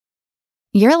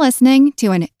You're listening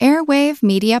to an Airwave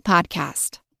Media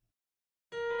Podcast.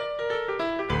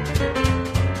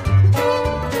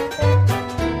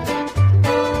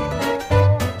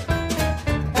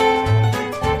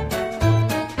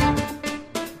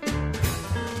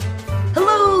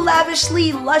 Hello,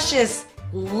 lavishly luscious,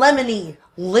 lemony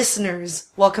listeners.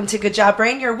 Welcome to Good Job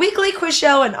Brain, your weekly quiz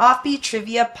show and offbeat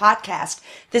trivia podcast.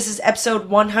 This is episode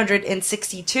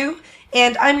 162,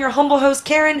 and I'm your humble host,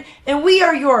 Karen, and we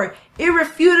are your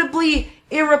irrefutably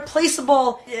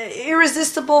irreplaceable,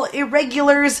 irresistible,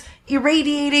 irregulars,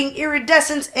 irradiating,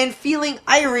 iridescence, and feeling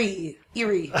Irie.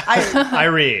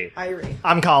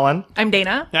 I'm Colin. I'm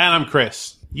Dana. And I'm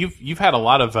Chris. You've had a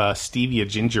lot of stevia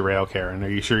ginger ale, Karen. Are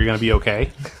you sure you're going to be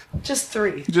okay? Just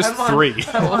three. Just three.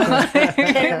 I'm on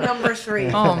game number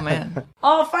 3. Oh, man.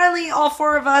 Finally, all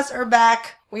 4 of us are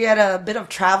back. We had a bit of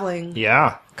traveling.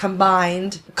 Yeah.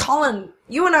 Combined. Colin,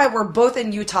 you and I were both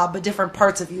in Utah, but different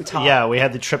parts of Utah. Yeah, we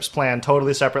had the trips planned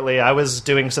totally separately. I was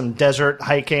doing some desert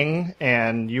hiking,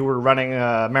 and you were running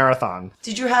a marathon.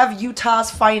 Did you have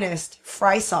Utah's finest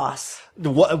fry sauce?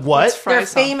 What? They're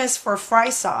famous for fry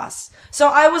sauce. So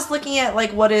I was looking at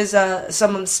what is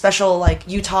some special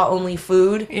Utah only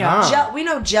food. Yeah. We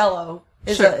know Jell-O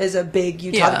is a big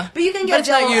Utah. Yeah. But you can get But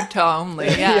Jell-O. not Utah only.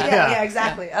 Yeah. Yeah,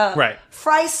 exactly. Right.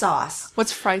 Fry sauce.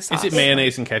 What's fry sauce? Is it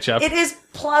mayonnaise and ketchup? It is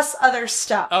plus other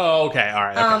stuff. Oh, okay. All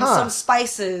right. Okay. Some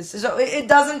spices. So it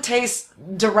doesn't taste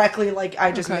directly like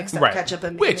I just mixed up Right. ketchup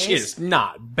and mayonnaise. Which is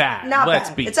not bad. Not Let's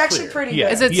bad. be It's actually clear. pretty Yeah.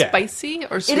 good. Is it Yeah. spicy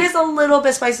or sweet? It is a little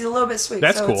bit spicy, a little bit sweet.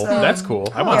 That's so cool. it's, That's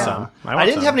cool. I want yeah. some. I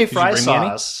didn't have any Did you fry bring me any?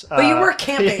 sauce. But you were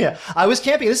camping. Yeah, I was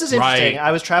camping. This is interesting. Right.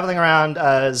 I was traveling around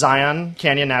Zion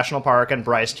Canyon National Park and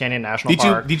Bryce Canyon National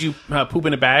Park. Did you poop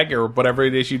in a bag or whatever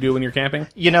it is you do when you're camping?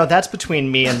 You know, that's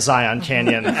between me and Zion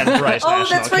Canyon and Bryce National Oh,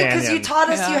 that's right, because Canyon. you taught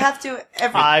us you have to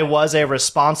I was a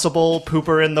responsible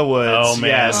pooper in the woods. Oh, man.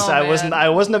 Yes, Oh, I man.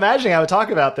 wasn't imagining I would talk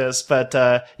about this, but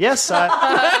yes,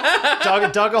 I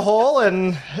dug a hole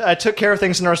and I took care of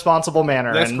things in a responsible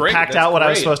manner. That's and great. packed That's out what I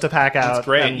was great. supposed to pack out. That's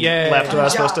great. And Yay. left what I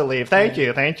was Good supposed to job. leave. Thank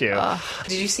you.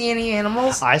 Did you see any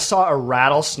animals? I saw a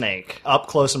rattlesnake up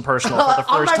close and personal for the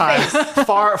On first my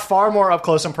time. Far more up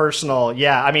close and personal.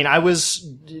 Yeah, I mean, I was,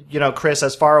 Chris,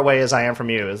 as far away as I am from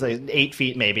you, is 8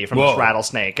 feet maybe from this Whoa.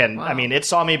 rattlesnake, and I mean, it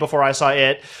saw me before I saw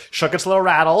it. Shook its little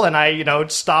rattle, and I,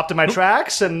 stopped in my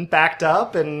tracks and backed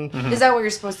up, and Is that what you're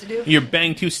supposed to do? You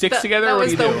bang 2 sticks together? That or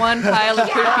was what do you the do? one pile of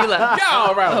poop you left.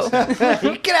 Oh,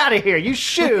 right. get out of here, you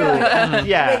shoo.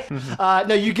 Yeah.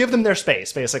 No, you give them their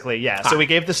space, basically. Yeah. So we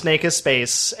gave the snake his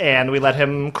space, and we let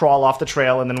him crawl off the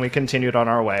trail, and then we continued on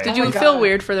our way. Did you my feel God.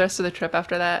 weird for the rest of the trip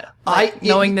after that? I-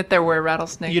 Knowing that there were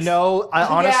rattlesnakes. Yeah,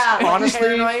 honestly,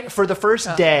 paranoid. for the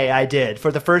first day, I did.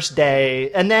 For the first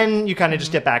day, and then you kind of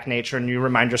just get back nature, and you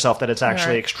remind yourself that it's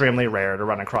actually Right. extremely rare to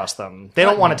run across them. They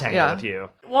don't want to tangle Yeah. with you.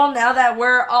 Well, now that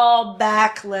we're all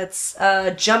back, let's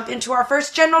jump into our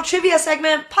first general trivia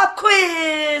segment, Pop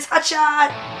Quiz! Hot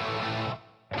shot!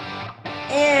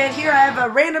 And here I have a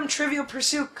random Trivial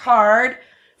Pursuit card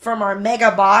from our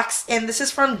Mega Box, and this is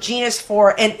from Genus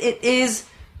 4, and it is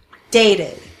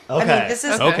dated. I Okay. mean, this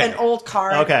is Okay. an old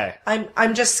card. Okay.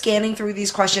 I'm just scanning through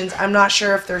these questions. I'm not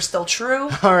sure if they're still true.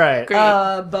 All right.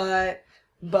 Great.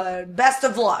 But best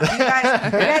of luck. You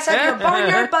guys have your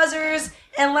barnyard buzzers,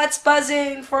 and let's buzz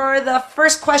in for the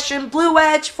first question. Blue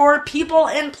Wedge for people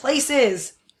and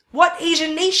places. What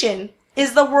Asian nation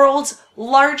is the world's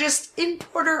largest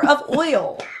importer of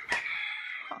oil?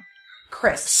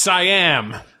 Chris.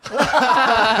 Siam.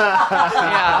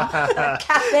 Yeah.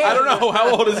 Cafe. I don't know. How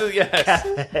old is it? Yes.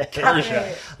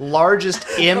 Cafe. Largest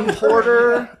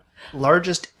importer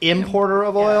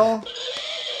of oil?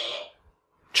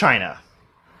 China.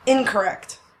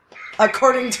 Incorrect.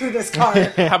 According to this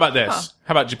card. How about this?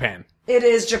 How about Japan? It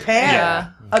is Japan. Yeah.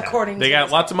 According They to got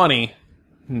this lots of money,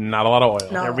 not a lot of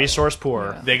oil. No. They're resource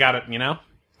poor. They got it, They got a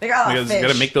lot of Because you got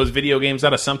to fish. make those video games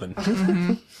out of something.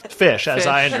 Fish, as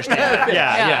I Fish. understand it.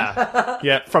 Yeah, Yeah.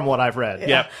 Yep. from what I've read.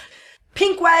 Yep.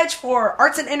 Pink Wedge for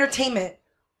arts and entertainment.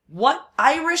 What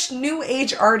Irish New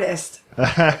Age artist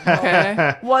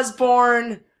Okay. was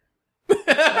born?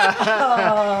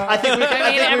 I think we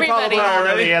everybody. probably all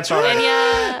know the answer already.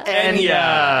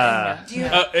 Enya. Do you,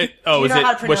 Is know it? how to Was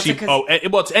pronounce she? it? 'Cause-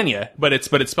 It's Enya, but it's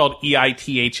spelled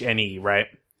Eithne, right?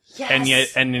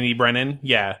 yes. Enya Brennan.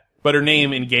 Yeah, but her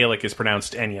name in Gaelic is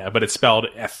pronounced Enya, but it's spelled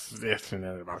F.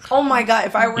 Oh my god!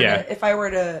 If I were Yeah.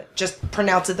 to just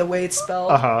pronounce it the way it's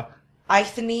spelled,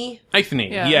 Ithne,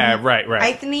 Eithne. Yeah. Yeah. Right.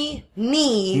 Ithne,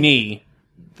 Knee.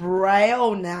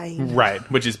 Browning. Right,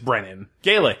 which is Brennan.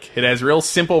 Gaelic. It has real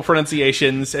simple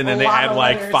pronunciations, and then A they lot add of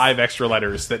like letters. 5 extra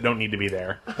letters that don't need to be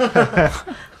there.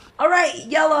 All right,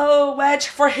 yellow wedge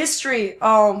for history.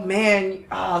 Oh, man.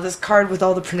 Oh, this card with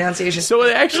all the pronunciations. So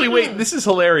they actually, wait, this is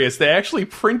hilarious. They actually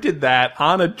printed that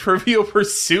on a Trivial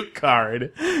Pursuit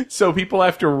card, so people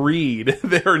have to read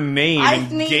their name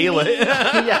in Gaelic.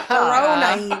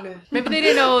 Maybe they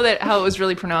didn't know how it was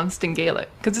really pronounced in Gaelic,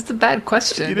 because it's a bad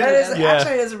question.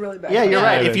 Actually, it is a really bad Yeah, you're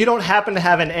right. Yeah. If you don't happen to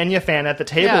have an Enya fan at the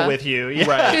table with you,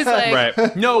 Right. She's like,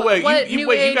 Right. No, wait, you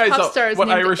guys, pop star is what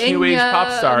named Irish New Age Enya?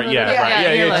 pop star? Yeah, Yeah,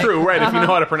 right. you're Yeah, like, true. Right. If you know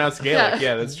how to pronounce Gaelic,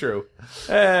 yeah, that's true.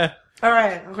 All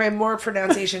right, okay, more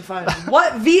pronunciation fun.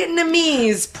 What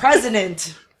Vietnamese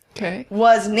president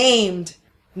was named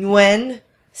Nguyen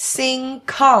Sinh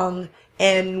Kong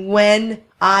and Nguyen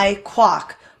Ai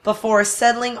Quoc before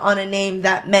settling on a name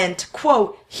that meant,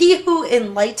 quote, he who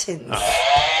enlightens?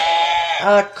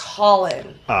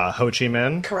 Colin. Ho Chi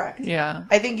Minh. Correct. Yeah.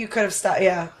 I think you could have stopped.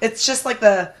 Yeah. It's just like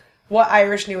what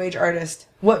Irish New Age artist?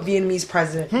 What Vietnamese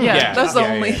president? Yeah, that's the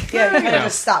only. Yeah, you kind of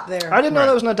just stop there. I didn't know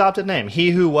that was an adopted name. He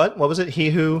who what? What was it?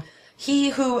 He who... He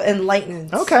who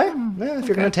enlightens. Okay. Yeah, if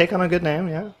you're going to take on a good name,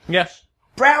 yeah. Yeah.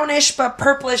 Brownish but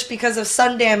purplish because of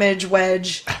sun damage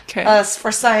wedge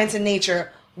for science and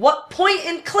nature. What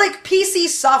point-and-click PC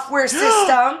software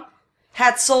system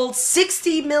had sold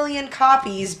 60 million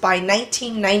copies by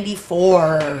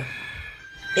 1994?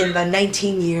 In the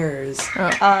 19 years.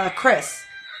 Chris.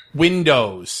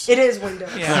 Windows. It is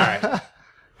Windows. Yeah. All right.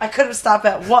 I could have stopped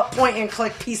at what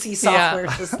point-and-click PC software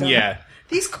system. Yeah.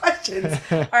 These questions.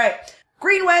 All right.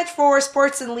 Green wedge for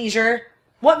sports and leisure.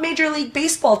 What Major League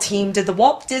Baseball team did the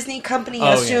Walt Disney Company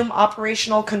assume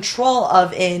operational control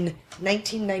of in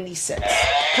 1996?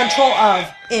 Control of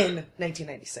in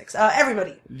 1996.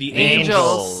 Everybody. The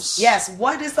Angels. Yes.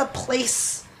 What is the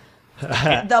place?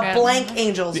 The blank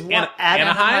Angels.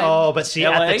 Anaheim? Oh, but see,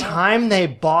 LA? at the time they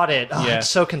bought it, it's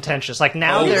so contentious. Like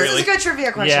now they're... This is a good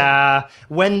trivia question. Yeah.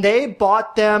 When they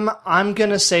bought them, I'm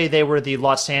going to say they were the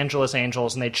Los Angeles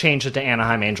Angels, and they changed it to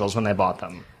Anaheim Angels when they bought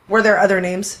them. Were there other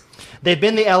names? They've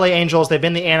been the LA Angels. They've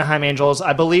been the Anaheim Angels.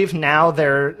 I believe now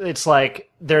they're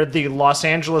the Los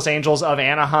Angeles Angels of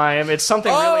Anaheim. It's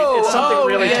something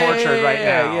really tortured right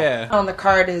now. Yeah. On the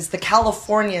card is the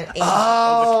California Angels.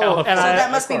 Oh, so that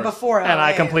must be before LA. And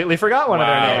I completely forgot one of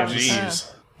their names.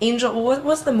 Jeez. Angel, what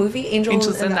was the movie?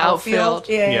 Angels in the Outfield.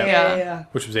 Yeah.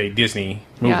 Which was a Disney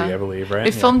movie, I believe, right? They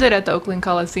filmed it at the Oakland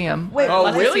Coliseum. Wait, Oh, one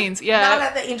of the really? Scenes. Yeah. Not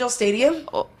at the Angel Stadium?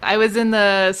 I was in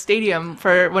the stadium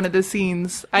for one of the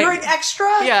scenes. You're an extra?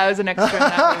 Yeah, I was an extra in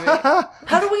that movie.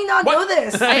 How do we not know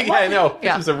this? I know.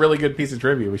 Yeah. This was a really good piece of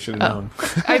trivia. We should have known.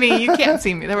 I mean, you can't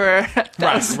see me. There were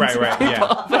thousands Right. of people.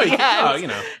 Yeah. But No, yeah, you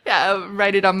know. Yeah, I'll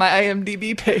write it on my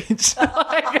IMDb page.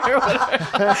 Or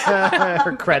whatever.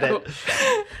 For credit.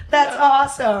 That's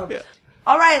awesome.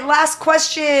 All right, last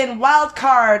question. Wild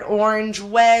card, orange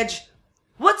wedge.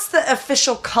 What's the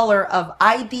official color of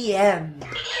IBM?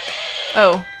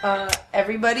 Oh,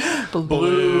 Everybody?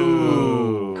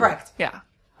 Blue. Correct. yeah.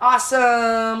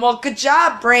 Awesome. Well, good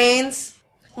job, brains.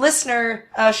 Listener,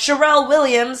 Sherelle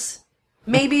Williams,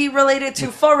 maybe related to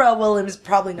Pharrell Williams,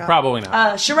 probably not. Probably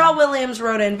not. Sherelle Williams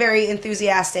wrote in very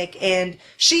enthusiastic, and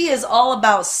she is all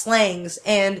about slangs,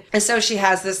 and so she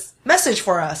has this message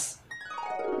for us.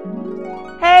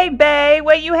 Hey, babe,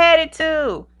 where you headed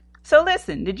to? So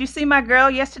listen, did you see my girl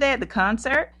yesterday at the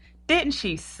concert? Didn't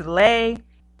she slay?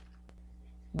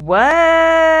 What?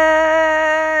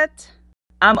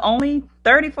 I'm only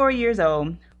 34 years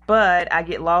old, but I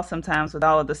get lost sometimes with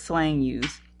all of the slang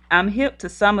used. I'm hip to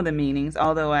some of the meanings,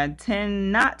 although I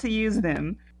tend not to use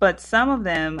them. But some of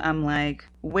them, I'm like,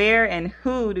 where and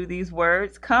who do these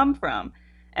words come from?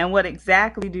 And what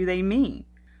exactly do they mean?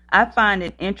 I find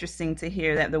it interesting to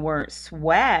hear that the word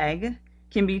swag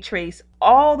can be traced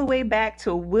all the way back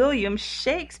to William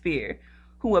Shakespeare,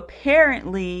 who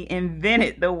apparently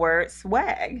invented the word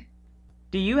swag.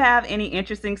 Do you have any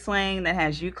interesting slang that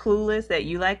has you clueless that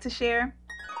you like to share?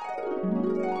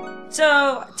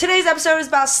 So, today's episode is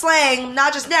about slang,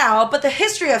 not just now, but the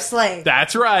history of slang.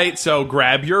 That's right. So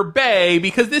grab your bay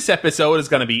because this episode is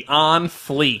going to be on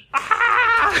fleek.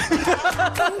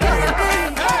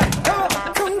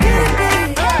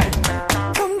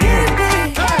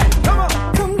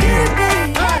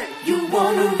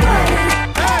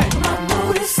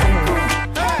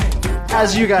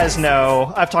 As you guys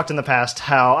know, I've talked in the past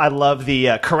how I love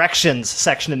the corrections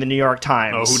section in the New York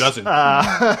Times. Oh, who doesn't?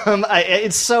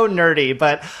 It's so nerdy,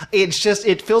 but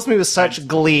it fills me with such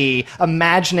glee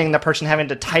imagining the person having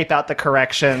to type out the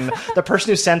correction, the person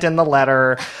who sent in the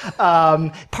letter.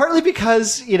 Partly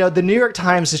because, the New York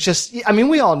Times is just,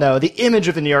 we all know the image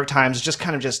of the New York Times is just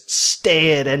kind of just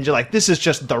staid and you're like, this is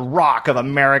just the rock of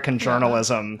American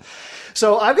journalism.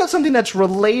 So I've got something that's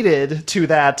related to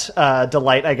that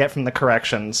delight I get from the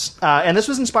corrections. And this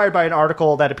was inspired by an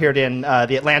article that appeared in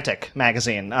The Atlantic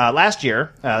magazine last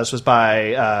year. This was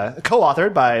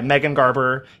co-authored by Megan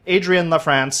Garber, Adrian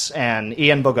LaFrance, and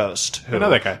Ian Bogost. Who I know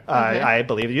that guy. I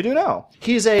believe you do know.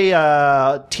 He's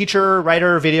a teacher,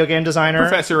 writer, video game designer.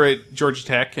 Professor at Georgia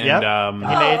Tech, and Yep. he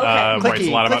writes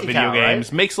a lot about Clicky video Cow, games,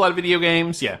 right? makes a lot of video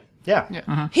games. Yeah.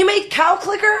 Yeah. He made Cow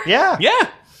Clicker? Yeah. Yeah.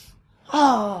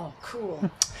 Oh,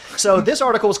 cool. So this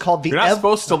article was called You're not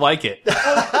supposed to like it.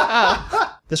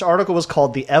 This article was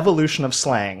called The Evolution of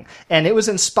Slang, and it was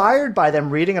inspired by them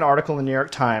reading an article in the New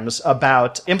York Times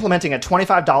about implementing a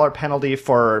 $25 penalty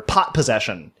for pot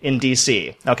possession in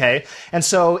D.C., okay? And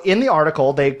so in the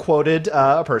article, they quoted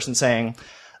a person saying,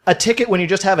 "A ticket when you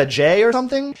just have a J or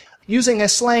something?" Using a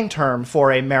slang term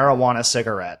for a marijuana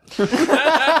cigarette.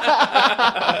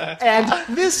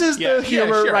 And this is the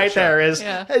humor right there is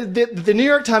the New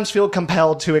York Times feel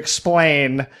compelled to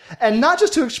explain, and not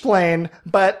just to explain,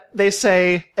 but they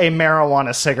say a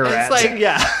marijuana cigarette. It's like,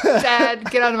 Dad,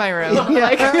 get out of my room.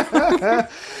 Like,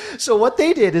 So what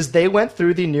they did is they went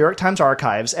through the New York Times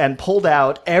archives and pulled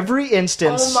out every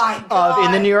instance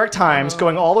in the New York Times,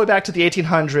 going all the way back to the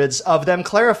 1800s, of them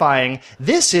clarifying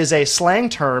this is a slang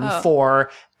term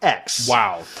for X.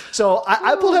 Wow. So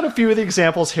I pulled out a few of the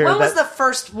examples here. When was the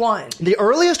first one? The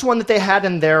earliest one that they had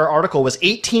in their article was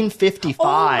 1855.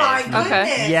 Oh my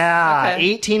goodness. Yeah,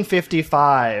 Okay.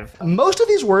 1855. Most of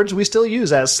these words we still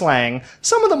use as slang.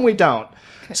 Some of them we don't.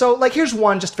 So, here's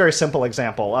one just very simple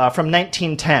example from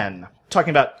 1910,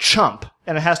 talking about chump,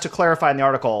 and it has to clarify in the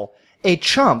article, a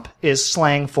chump is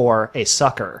slang for a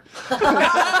sucker.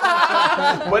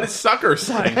 What is sucker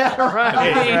slang?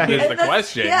 Right. Is the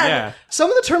question. Yeah. Some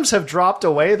of the terms have dropped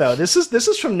away, though. This is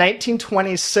from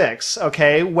 1926,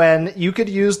 okay, when you could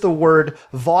use the word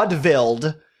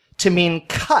vaudeville to mean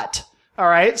cut. All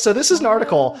right, so this is an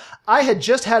article. I had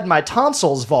just had my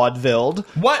tonsils vaudevilled.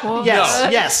 What?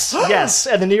 Yes.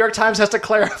 And the New York Times has to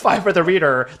clarify for the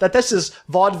reader that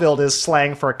vaudeville is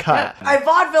slang for cut. I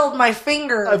vaudevilled my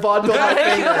finger. I vaudeville my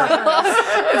finger.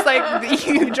 it's like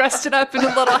you dressed it up in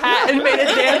a little hat and made a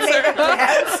dancer.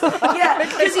 Yeah,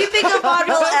 because you think of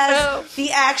vaudeville as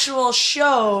the actual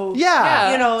show.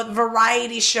 Yeah.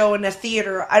 Variety show in a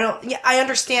theater. I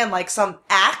understand some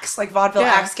acts, like vaudeville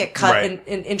acts get cut in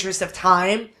interest of time.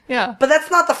 Yeah. But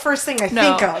that's not the first thing I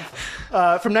think of.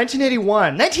 From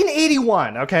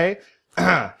 1981, okay?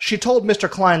 She told Mr.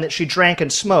 Klein that she drank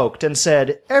and smoked and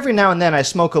said, "Every now and then I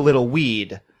smoke a little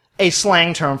weed," a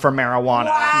slang term for marijuana.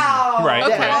 Wow. Right.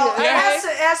 Okay. Well,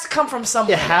 it has to come from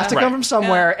somewhere. It has to come from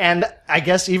somewhere, and I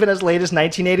guess even as late as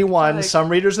 1981, some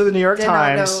readers of the New York did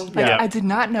not Times... know. I did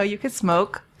not know you could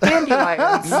smoke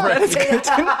dandelions. That is good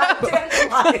to know.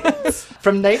 Dandelions.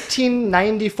 From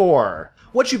 1994...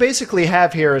 What you basically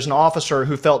have here is an officer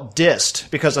who felt dissed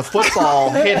because a football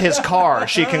hit his car,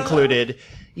 she concluded,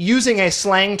 using a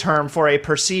slang term for a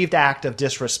perceived act of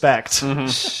disrespect.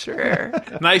 Sure.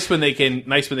 Nice when they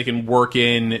can work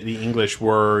in the English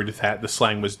word that the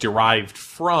slang was derived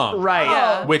from. Right.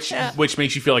 Yeah. Which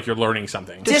makes you feel like you're learning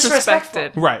something.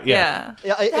 Disrespected. Right, yeah.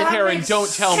 Karen,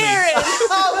 don't tell me.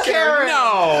 Oh, Karen!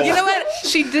 No. You know what?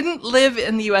 She didn't live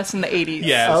in the U.S. in the 80s.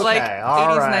 Yes. Okay, Like all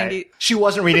 80s, right. 90s. She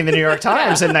wasn't reading the New York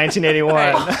Times in 1981.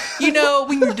 Right.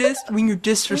 When you're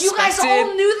disrespected. You guys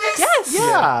all knew this? Yes.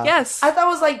 Yeah. Yes. I thought it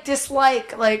was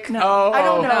dislike, No. I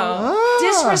don't know.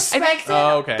 No. Disrespected.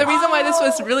 Oh, okay. The reason why this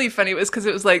was really funny was because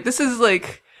it was this is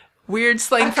weird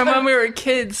slang from when we were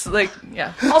kids.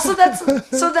 Also,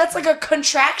 that's a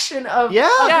contraction of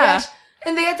Yeah.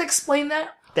 and they had to explain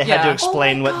that. They had to Yeah.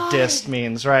 explain Oh my what God. dissed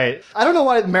means, right? I don't know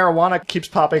why marijuana keeps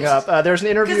popping up. There's an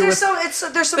interview Because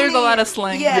with... there's a lot of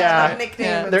slang. Yeah,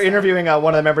 nickname. They're interviewing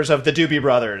one of the members of the Doobie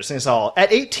Brothers, and it's all,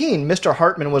 at 18, Mr.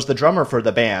 Hartman was the drummer for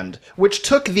the band, which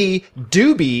took the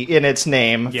doobie in its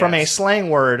name from a slang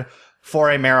word for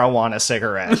a marijuana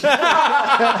cigarette.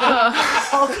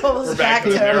 All goes Back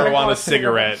to the marijuana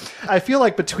cigarette. I feel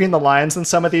like between the lines in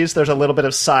some of these, there's a little bit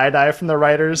of side-eye from the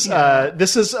writers.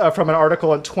 This is from an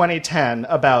article in 2010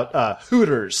 about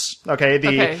Hooters, okay?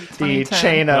 The 2010.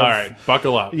 chain of... All right,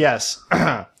 buckle up. Yes.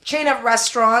 Chain of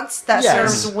restaurants that Yes.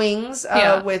 serves wings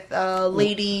Yeah. with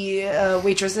lady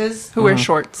waitresses Who wear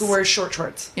shorts. who wear short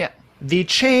shorts. Yeah. The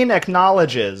chain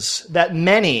acknowledges that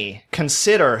many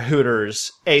consider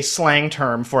Hooters a slang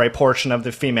term for a portion of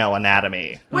the female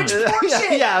anatomy. Which portion?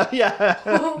 Yeah.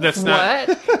 That's not.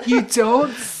 What? You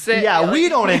don't say. Yeah, we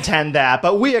don't intend that,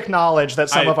 but we acknowledge that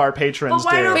some of our patrons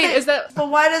But why do. don't Wait, they, is that- But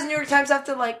why does New York Times have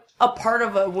to like a part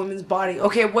of a woman's body?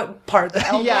 Okay, what part? The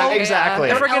elbow? Yeah, exactly.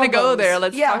 If we're gonna go Elbows. there,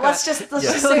 let's talk let's about-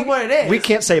 just say what it is. We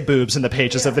can't say boobs in the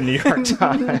pages of the New York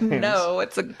Times. No,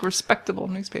 it's a respectable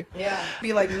newspaper. Yeah,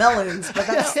 be like melons, but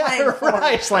that's Yeah, slang for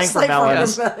right, slang for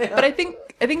melons. But I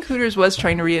think Hooters was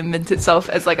trying to reinvent itself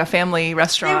as like a family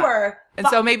restaurant. They were. And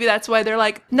so maybe that's why they're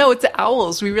like, no, it's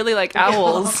owls. We really like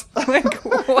owls. Like,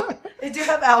 what? They do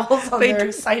have owls on They their do.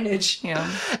 signage. Yeah.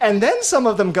 And then some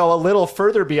of them go a little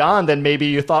further beyond than maybe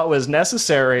you thought was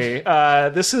necessary.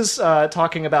 This is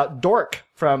talking about dork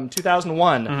from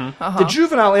 2001. The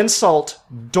juvenile insult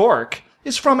dork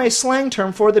is from a slang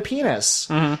term for the penis,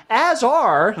 as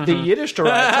are the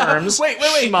Yiddish-derived terms Wait.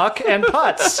 schmuck and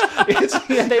putz.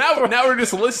 Now we're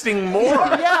just listing more.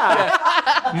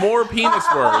 Yeah. More penis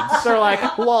words. They're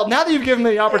like, well, now that you've given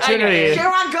me the opportunity...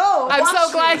 Here I go. I'm Watch so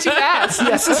me. glad you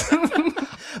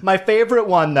asked. My favorite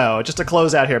one, though, just to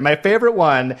close out here, my favorite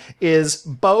one is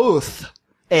both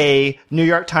a New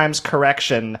York Times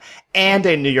correction and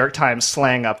a New York Times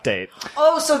slang update.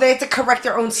 Oh, so they have to correct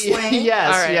their own slang?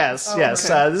 Yes, All right. yes.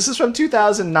 okay. This is from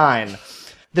 2009.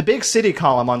 The Big City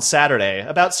column on Saturday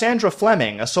about Sandra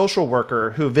Fleming, a social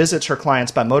worker who visits her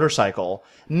clients by motorcycle,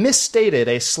 misstated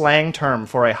a slang term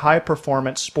for a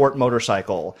high-performance sport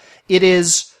motorcycle. It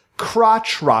is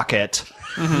crotch rocket,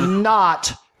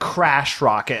 not crash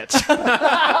rocket.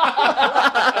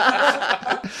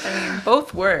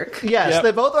 Both work. Yes, Yep.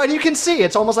 they both are. And you can see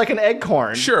it's almost like an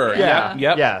eggcorn. Sure. Yeah.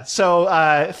 Yep. Yeah.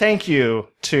 So thank you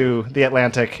to The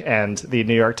Atlantic and the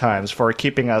New York Times for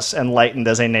keeping us enlightened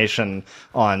as a nation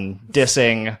on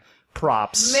dissing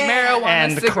props Man. Marijuana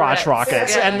and cigarettes. crotch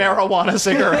rockets Yeah. and marijuana A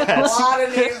cigarettes. lot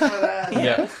of names for that.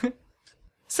 Yeah.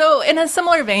 So, in a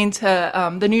similar vein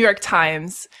to the New York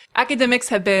Times, academics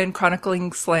have been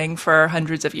chronicling slang for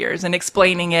hundreds of years and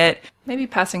explaining it, maybe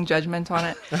passing judgment on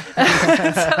it.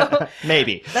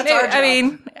 Maybe. That's our job. I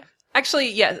mean,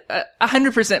 actually, yes,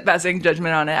 100% passing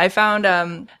judgment on it. I found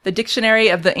the Dictionary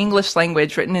of the English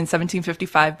Language written in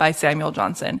 1755 by Samuel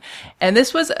Johnson. And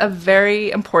this was a very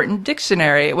important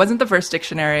dictionary. It wasn't the first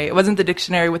dictionary. It wasn't the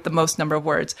dictionary with the most number of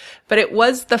words. But it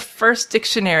was the first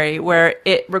dictionary where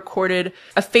it recorded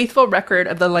a faithful record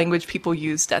of the language people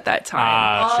used at that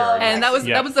time. Sure. And that was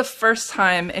Yeah. that was the first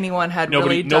time anyone had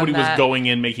Nobody really done was that. going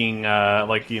in making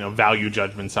value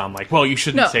judgments on like, well, you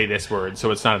shouldn't No. say this word,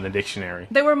 so it's not in the dictionary.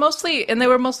 They were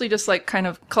mostly just like kind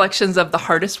of collections of the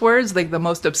hardest words, like the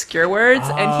most obscure words.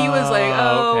 And he was like,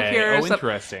 okay. here's some,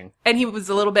 Interesting. and he was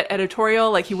a little bit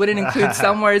editorial. Like he wouldn't include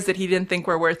some words that he didn't think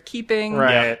were worth keeping.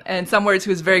 Right. And some words he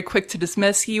was very quick to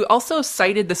dismiss. He also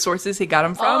cited the sources he got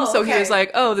them from. Oh, So he okay. was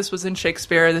like, oh, this was in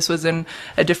Shakespeare. This was in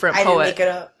a different I didn't poet. make it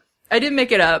up. I didn't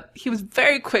make it up. He was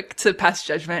very quick to pass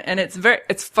judgment, and it's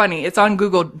funny. It's on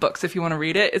Google Books if you want to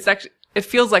read it. It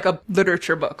feels like a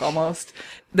literature book almost.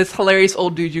 This hilarious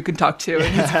old dude you can talk to,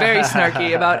 and he's very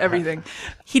snarky about everything.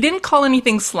 He didn't call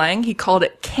anything slang. He called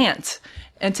it cant.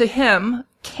 And to him,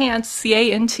 cant,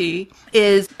 C-A-N-T,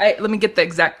 is, let me get the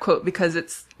exact quote because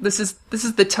this is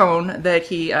the tone that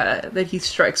he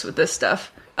strikes with this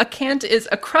stuff. A cant is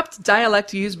a corrupt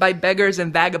dialect used by beggars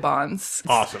and vagabonds.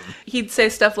 Awesome. He'd say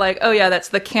stuff like, oh yeah, that's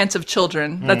the cant of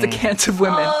children. That's a cant of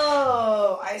women.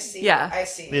 Oh, I see. Yeah. I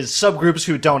see. Is subgroups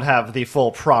who don't have the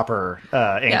full proper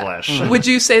English. Would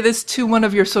you say this to one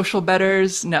of your social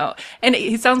betters? No. And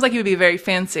he sounds like he would be very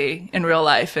fancy in real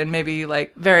life and maybe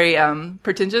like very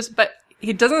pretentious, but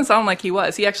he doesn't sound like he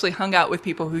was. He actually hung out with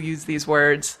people who use these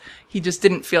words. He just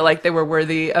didn't feel like they were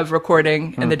worthy of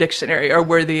recording in the dictionary or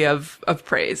worthy of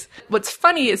praise. What's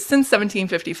funny is since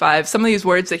 1755, some of these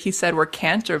words that he said were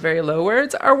cant or very low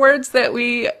words are words that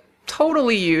we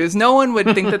totally use. No one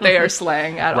would think that they are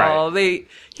slang at Right. all. He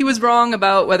was wrong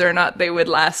about whether or not they would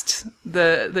last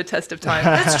the test of time.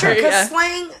 That's true, because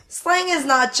Yeah. slang is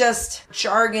not just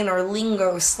jargon or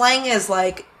lingo. Slang is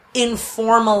like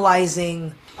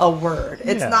informalizing a word.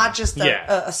 It's Yeah. not just Yeah.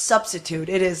 a substitute.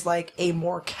 It is like a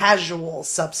more casual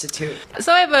substitute.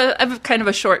 So I have kind of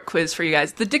a short quiz for you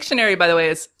guys. The dictionary, by the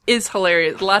way, is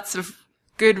hilarious. Lots of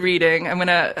good reading. I'm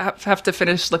gonna have to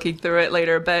finish looking through it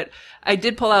later, but I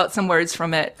did pull out some words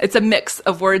from it. It's a mix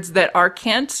of words that are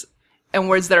cant and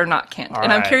words that are not cant.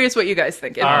 And I'm right. curious what you guys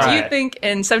think. Do you right. think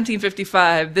in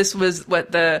 1755 this was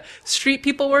what the street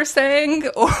people were saying,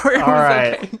 or it was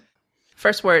right. okay?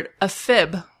 First word, a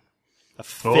fib. A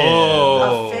fib.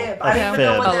 Oh. A fib. I don't even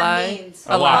know fib. what A that lie. means.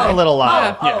 A lie. A little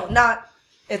lie. Oh, not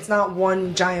It's not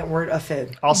one giant word, a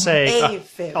fib. I'll say A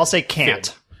fib. I'll say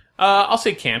can't. I'll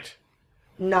say can't.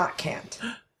 Not can't.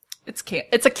 It's can't.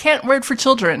 It's a can't word for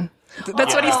children.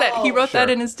 That's what he said. He wrote that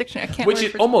in his dictionary. A can't Which word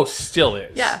it for almost still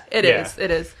is. Yeah, it is.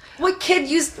 It is. What kid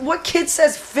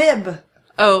says fib?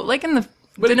 Oh, like in the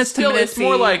But Venice it's still, to it's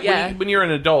more like yeah. when you're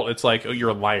an adult, it's like, oh, you're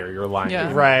a liar, you're lying.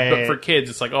 Yeah. Right. But for kids,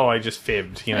 it's like, oh, I just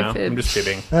fibbed, you know? fibbed. I'm just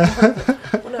fibbing.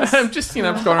 I'm just, I'm just going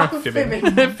around fibbing.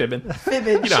 Fibbing.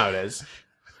 Fibbage. You know how it is.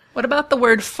 What about the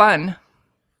word fun?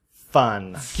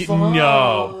 Fun.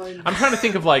 No. I'm trying to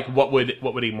think of like what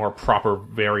would a more proper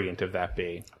variant of that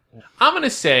be. I'm gonna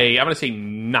say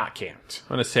not can't.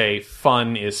 I'm gonna say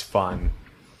fun is fun.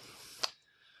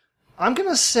 I'm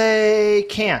gonna say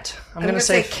can't. I'm gonna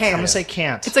say can't. I'm gonna say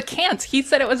can't. It's a can't. He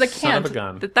said it was a Son can't. of a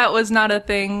gun. That was not a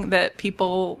thing that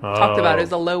people talked about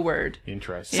as a low word.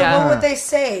 Interesting. So Yeah. what would they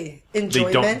say?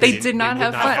 Enjoyment? They did not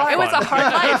have fun. It was a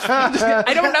hard life.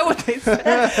 I don't know what they said.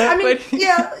 I mean, But-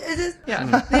 yeah, it is.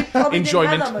 Yeah. They probably didn't have that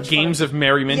Enjoyment, much games fun. of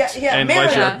merriment Yeah, and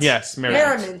merriment. pleasure. Yes,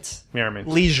 merriment. Merriment.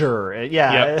 Leisure.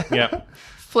 Yeah. Yep.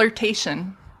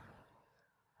 Flirtation.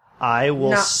 I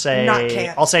will say not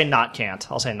can't. I'll say not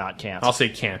can't. I'll say not can't. I'll say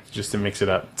can't just to mix it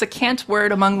up. It's a can't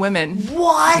word among women.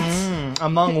 What?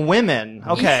 Among women.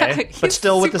 Okay. Yeah, but he's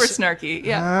still with super the snarky.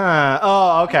 Yeah.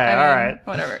 okay. I mean, all right.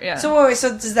 Whatever. Yeah. So wait, so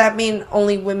does that mean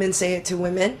only women say it to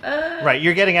women? Right.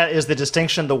 You're getting at is the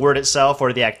distinction the word itself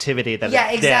or the activity that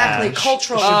Yeah, exactly. Yeah.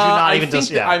 Cultural. Should you not I even think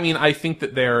just that, I think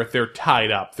that they're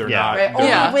tied up. They're Yeah. not. Right? Only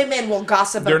Yeah. women will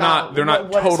gossip They're about not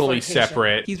what is totally flirtation.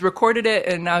 separate. he's recorded it,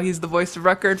 and now he's the voice of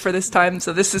record for this time.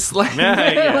 So this is like,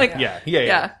 Yeah, like,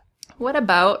 yeah. What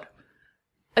about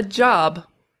a job?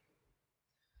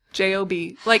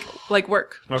 J-O-B, like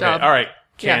work. Okay, Job. all right.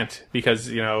 Can't because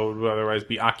otherwise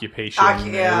be occupation.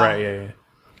 Yeah. Right. Yeah.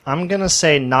 I'm gonna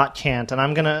say not can't, and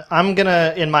I'm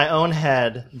gonna in my own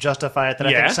head justify it that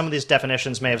I Yeah? think some of these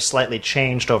definitions may have slightly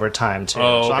changed over time too.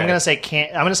 Oh, So I'm okay. gonna say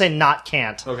can't. I'm gonna say not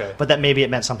can't. Okay. But that maybe it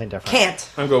meant something different. Can't.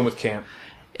 I'm going with can't.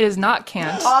 It is not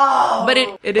can't. But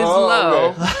it is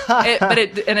low. okay.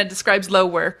 And it describes low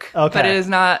work. Okay. But it is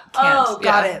not can't. Oh,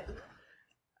 got Yeah.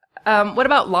 it. What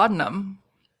about laudanum?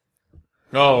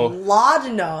 Oh,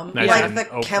 Laudanum, nice. like And the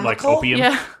like chemical. opium.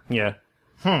 Yeah.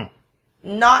 Yeah.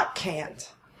 Not can't.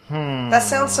 That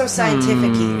sounds so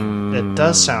scientific-y. It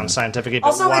does sound scientific. But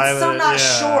Also, why it's so would- not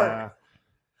yeah. short.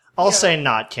 I'll say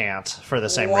not can't for the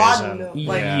same Laudanum, reason.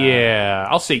 like- Yeah.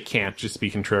 I'll say can't just to be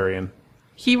contrarian.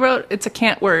 He wrote it's a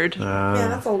can't word. Yeah,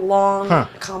 that's a long,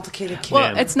 complicated can't.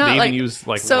 Well, it's not they like even use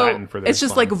like so Latin for their it's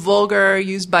just slang. like vulgar,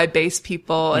 used by base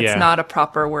people. It's Yeah. not a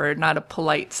proper word, not a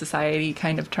polite society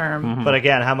kind of term. But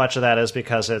again, how much of that is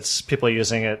because it's people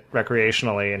using it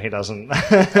recreationally and he doesn't?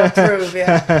 Prove,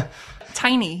 yeah.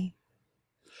 Tiny.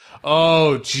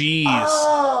 Oh, jeez.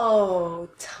 Oh,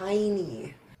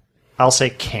 tiny. I'll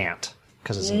say can't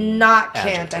because it's Not can't.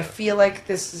 Adjective. I feel like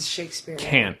this is Shakespeare.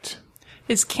 Can't.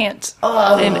 Is can't.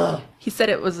 And he said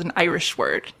it was an Irish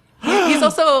word. He's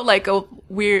also like a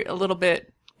little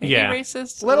bit maybe Yeah.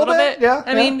 racist. Little bit, yeah,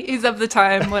 I mean, he's of the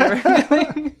time, whatever.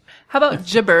 How about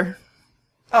gibber?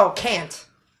 Oh, can't.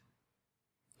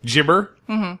 Gibber?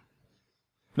 Mm-hmm.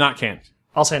 Not can't.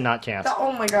 I'll say not can't.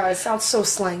 Oh my god, it sounds so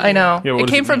slangy. I know. Yeah, what it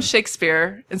does came it from mean?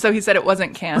 Shakespeare, and so he said it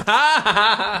wasn't can't.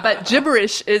 But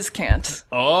gibberish is can't.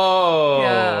 Oh.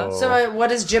 Yeah. So what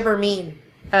does gibber mean?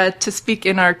 To speak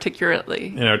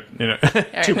inarticulately. To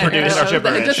produce Just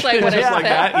gibberish. Just like what I Just like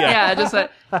said. that? Yeah. Just like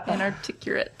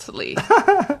inarticulately.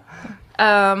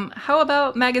 How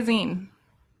about magazine?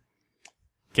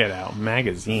 Get out.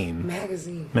 Magazine.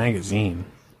 Magazine.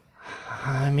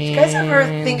 I mean, You guys ever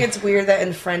think it's weird that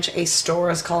in French a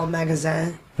store is called a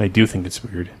magasin? I do think it's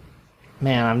weird.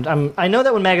 man, I know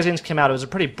that when magazines came out, it was a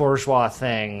pretty bourgeois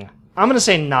thing. I'm gonna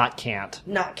say not can't.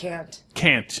 Not can't.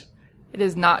 Can't. It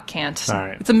is not can't. All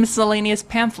right. It's a miscellaneous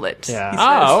pamphlet. Yeah. he says.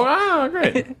 Oh,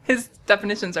 great. His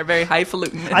definitions are very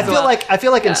highfalutin. I feel like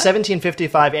in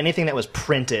 1755, anything that was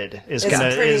printed is It's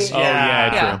gonna pretty- is Oh, yeah,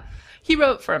 true. Yeah. He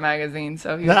wrote for a magazine,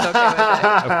 so he was okay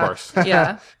with Of course. it.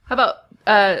 Yeah. How about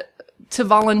to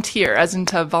volunteer, as in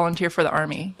to volunteer for the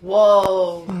army?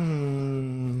 Whoa.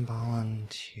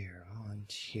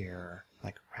 volunteer,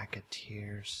 like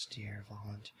racketeer, steer,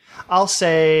 volunteer. I'll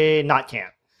say not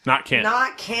can't. Not can't.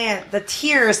 Not can't. The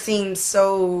tier seems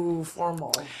so formal.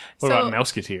 What So- about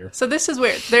Mouseketeer? So this is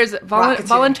where there's Rocketeer.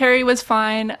 voluntary was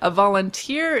fine, a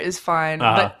volunteer is fine,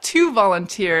 but to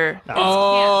volunteer is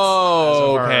Oh, As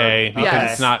a verb. okay. Because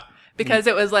Yeah. it's not. Because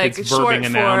it was like It's short verbing a for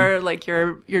noun. like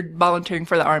you're volunteering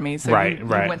for the army, so Right, you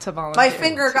right. went to volunteer. My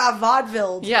finger got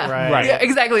vaudevilled. Yeah, Right. yeah,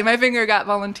 exactly. My finger got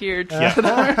volunteered to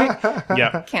the army.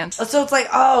 Yeah. Can't. So it's like,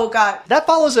 oh god, That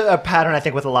follows a pattern, I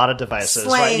think, with a lot of devices.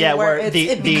 slang right? Yeah, where the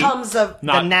it becomes a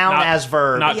the noun as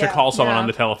verb. Not to Yeah. call someone Yeah. on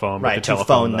the telephone, but right, to to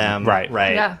telephone phone them. Right.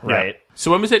 Right. Yeah. Right. So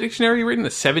when was that dictionary written? The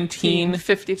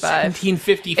 1755. 1755.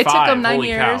 1755. It took him 9 Holy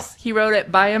years. cow. He wrote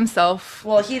it by himself.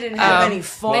 well, he didn't have any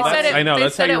fun. They said it, I know, they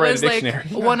that's said how you it write a was like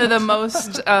dictionary. one of the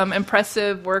most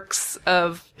impressive works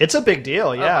of. It's a big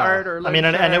deal, yeah. art or I mean,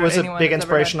 and literature it was a anyone big has ever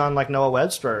inspiration read. on like Noah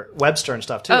Webster and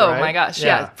stuff too. Oh right? my gosh!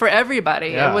 Yeah. For everybody,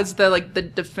 Yeah. it was the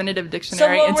definitive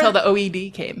dictionary what until were- the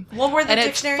OED came. What were the and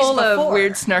dictionaries it's full before? of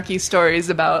weird, snarky stories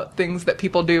about things that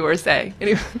people do or say.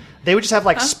 Anyway, They would just have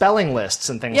like spelling lists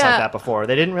and things Yeah. like that before.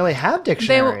 They didn't really have they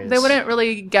dictionaries. they wouldn't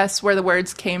really guess where the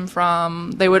words came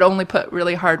from. They would only put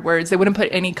really hard words. They wouldn't put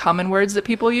any common words that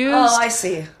people use. Oh, I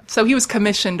see. So he was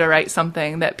commissioned to write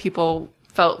something that people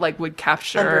felt like would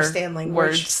capture Understand language.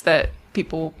 words that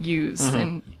people use.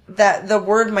 And That the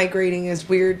word migrating is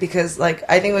weird because, like,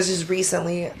 I think it was just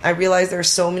recently I realized there's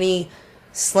so many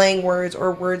slang words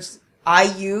or words I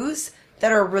use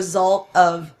that are a result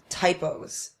of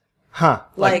typos. Huh?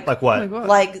 Like what? Like what?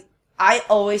 Like, I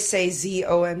always say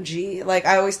ZOMG. Like,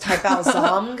 I always type out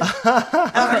Zong.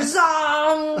 I'm like,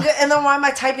 Zong! And then why am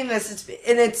I typing this?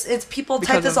 It's people type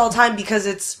Because this of- all the time because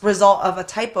it's result of a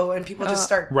typo and people just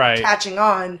start Right. catching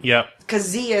on. Yep. Because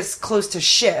Z is close to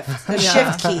shift, the Yeah.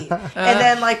 shift key. And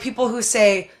then, like, people who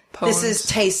say, this is Poems.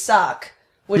 tay suck,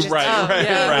 which is Right, T-E, right,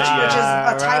 yeah. right. which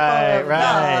is a typo of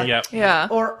Right. the. Yep. yeah.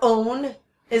 Or own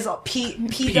is PWN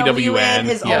PWN,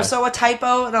 is yeah. also a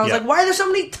typo, and I was Yeah. like, why are there so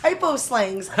many typo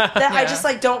slangs that I just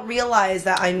like don't realize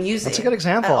that I'm using? That's a good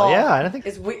example. at all. Yeah, I don't think-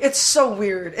 it's so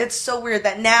weird. It's so weird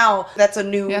that now that's a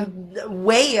new Yeah.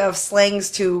 way of slangs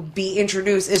to be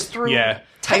introduced is through Yeah.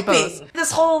 typing. Typos.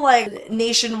 This whole like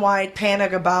nationwide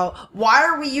panic about why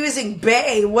are we using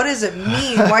bae? What does it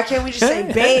mean? Why can't we just say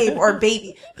babe or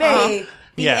baby? Bae,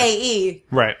 Yeah. B-A-E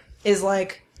Right. is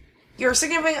like your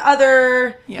significant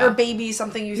other, Yeah. your baby,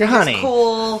 something you Your think honey. is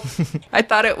cool. I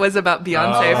thought it was about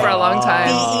Beyonce for a long time.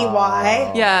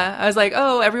 B-E-Y. Yeah, I was like,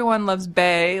 oh, everyone loves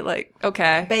Bae. Like,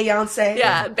 okay. Beyonce.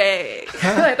 Yeah, Bae.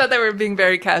 I thought they were being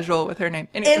very casual with her name.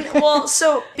 Anyway. And well,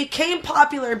 so became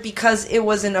popular because it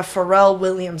was in a Pharrell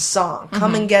Williams song.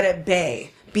 Come and get it,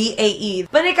 Bae. B-A-E.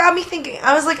 But it got me thinking.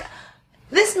 I was like,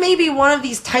 this may be one of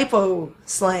these typo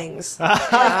slangs.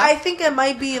 Like, I think it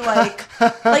might be like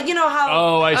you know how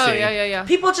Oh, I see. Oh, yeah.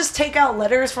 people just take out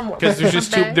letters from Because there's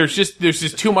just too Bae. there's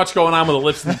just too much going on with the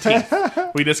lips and the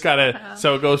teeth. We just gotta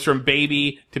so it goes from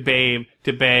baby to babe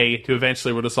to bae to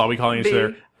eventually we'll just all be calling each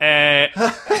other.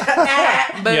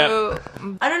 Boo.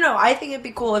 I don't know. I think it'd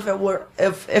be cool if it were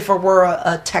if it were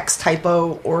a text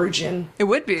typo origin. It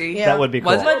would be. Yeah. That would be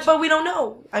cool. Was it? But we don't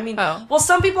know. I mean, Oh. well,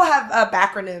 some people have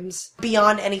acronyms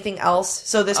beyond anything else.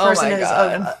 So this Oh person my is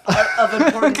God. of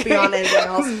importance beyond anything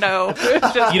else. No.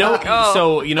 Just You know, like, oh.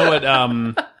 so you know what?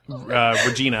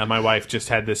 Regina, my wife, just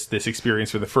had this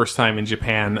experience for the first time in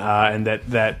Japan, and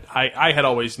that I had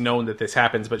always known that this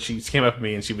happens, but she came up to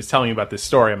me and she was telling me about this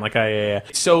story. I'm like, yeah.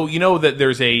 So you know that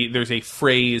there's a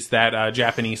phrase that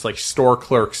Japanese like store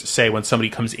clerks say when somebody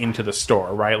comes into the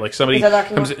store, right? Like somebody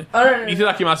Itadakimasu. comes in. Oh, no.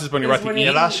 Itadakimasu is when you're It's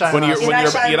about when to eat. you eat.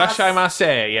 Irashaimase.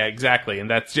 Irashaimase. Yeah, exactly. And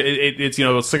that's it's you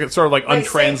know it's like, sort of like Wait,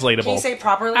 untranslatable. Can you say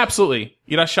properly? Absolutely.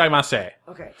 Irashaimase.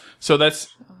 Okay. So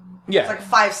that's yeah. It's like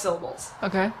 5 syllables.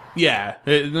 Okay.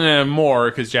 Yeah, more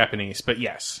because Japanese, but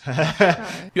yes.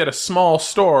 You had a small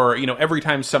store, you know, every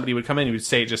time somebody would come in, you would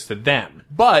say it just to them.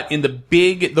 But in the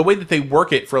way that they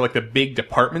work it for like the big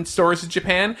department stores in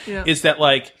Japan Yeah. is that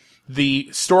like the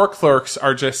store clerks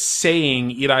are just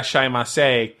saying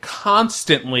irashaimase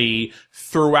constantly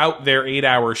throughout their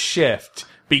 8-hour shift.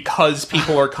 Because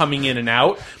people are coming in and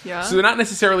out, Yeah. so they're not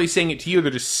necessarily saying it to you;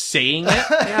 they're just saying it.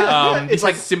 It's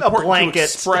like it's important a blanket to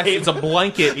express. It's a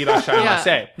blanket irashaimase.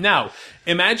 Yeah. Now,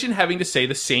 imagine having to say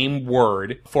the same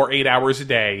word for 8 hours a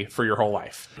day for your whole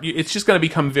life. It's just going to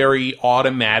become very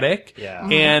automatic. Yeah.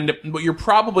 And what you're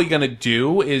probably going to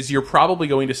do is you're probably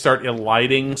going to start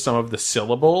eliding some of the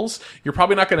syllables. You're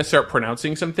probably not going to start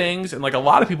pronouncing some things. And like a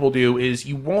lot of people do is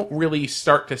you won't really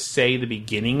start to say the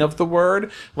beginning of the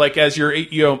word. Like as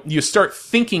you start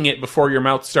thinking it before your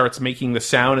mouth starts making the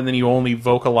sound, and then you only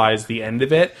vocalize the end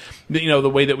of it. You know, the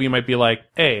way that we might be like,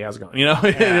 hey, how's it going? You know,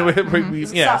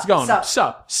 yeah, it's going.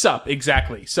 Sup,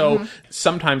 exactly. So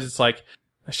sometimes it's like,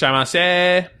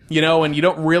 shamase, you know, and you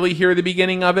don't really hear the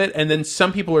beginning of it. And then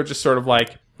some people are just sort of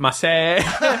like, mase.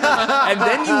 And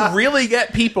then you really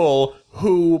get people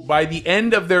who, by the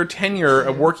end of their tenure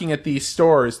of working at these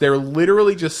stores, they're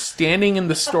literally just standing in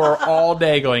the store all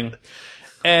day going,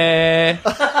 and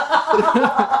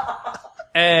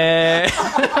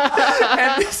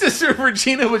this is where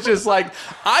Regina was just like,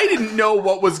 I didn't know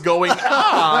what was going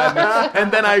on.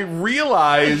 And then I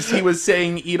realized he was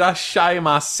saying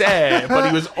irashaimase, but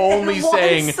he was only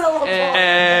saying Poor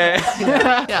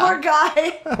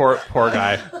guy. Poor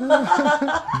guy.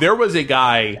 There was a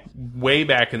guy way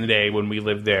back in the day when we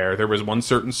lived there. There was one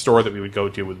certain store that we would go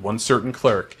to with one certain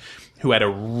clerk who had a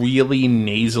really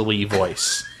nasally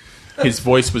voice. His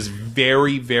voice was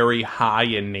very, very high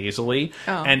and nasally,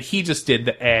 and he just did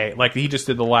the A, like he just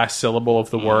did the last syllable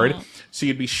of the word. So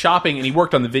you'd be shopping, and he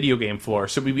worked on the video game floor,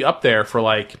 so we'd be up there for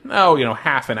like,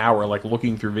 half an hour, like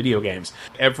looking through video games.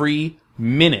 Every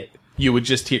minute, you would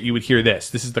hear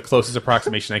this. This is the closest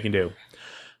approximation I can do.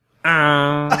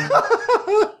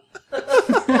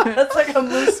 That's like a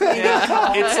moose meeting.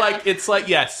 It's like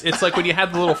yes. It's like when you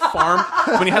had the little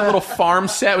farm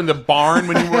set in the barn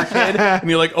when you were a kid, and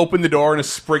you like open the door and a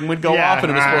spring would go off,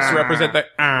 and it was supposed to represent that.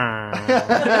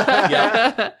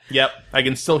 Yep. I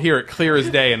can still hear it clear as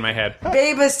day in my head.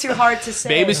 Babe is too hard to say.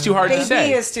 Babe is too hard to say.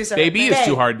 Baby is too hard. Baby is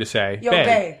too hard to say. Yo,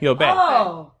 bae. Yo, bae.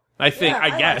 Oh. I think. Yeah,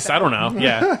 I guess. like I don't know.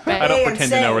 Yeah. I don't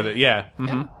pretend to know where that. Yeah.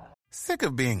 Mm-hmm. Sick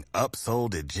of being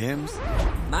upsold at gyms?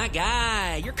 My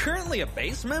guy, you're currently a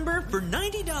base member? For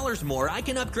 $90 more, I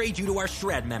can upgrade you to our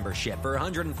Shred membership. For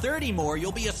 $130 more,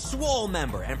 you'll be a Swole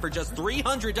member. And for just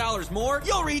 $300 more,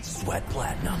 you'll reach Sweat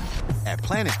Platinum. At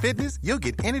Planet Fitness, you'll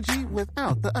get energy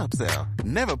without the upsell.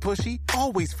 Never pushy,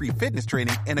 always free fitness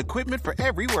training and equipment for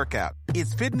every workout.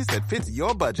 It's fitness that fits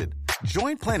your budget.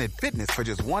 Join Planet Fitness for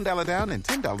just $1 down and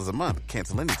 $10 a month.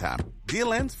 Cancel anytime.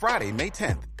 Deal ends Friday, May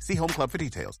 10th. See Home Club for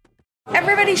details.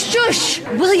 Everybody shush!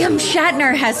 William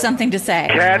Shatner has something to say.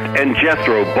 Cat and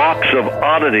Jethro, box of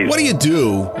oddities. What do you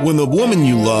do when the woman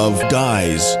you love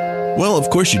dies? Well, of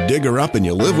course you dig her up and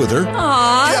you live with her.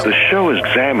 Aww. The show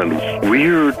examines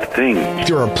weird things.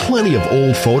 There are plenty of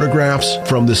old photographs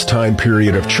from this time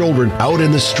period of children out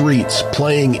in the streets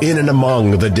playing in and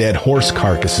among the dead horse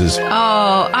carcasses.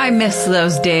 Oh, I miss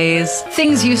those days.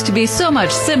 Things used to be so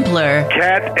much simpler.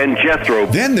 Cat and Jethro.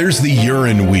 Then there's the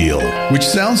urine wheel, which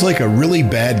sounds like a really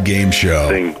bad game show.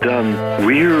 Thing done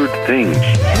weird things.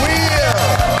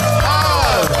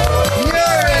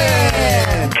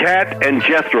 Cat and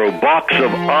Jethro, box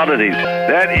of oddities.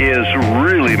 That is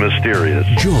really mysterious.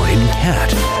 Join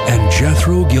Cat and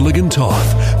Jethro Gilligan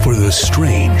Toth for the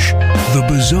strange, the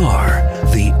bizarre,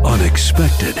 the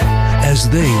unexpected, as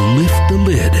they lift the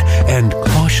lid and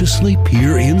cautiously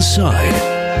peer inside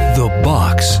the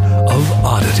Box of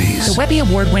Oddities. The Webby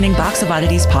Award-winning Box of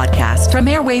Oddities podcast from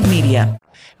Airwave Media.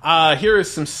 Here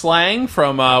is some slang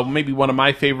from maybe one of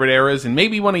my favorite eras and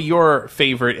maybe one of your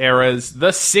favorite eras, the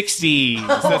 60s.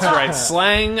 That's right,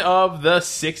 slang of the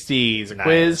 60s. A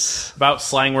quiz about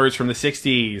slang words from the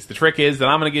 60s. The trick is that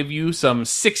I'm going to give you some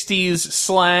 60s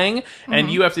slang,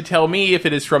 and you have to tell me if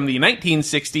it is from the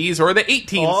 1960s or the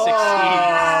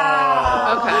 1860s.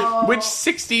 Okay. Which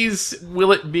 60s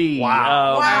will it be?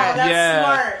 Wow, that's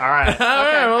smart. All right. All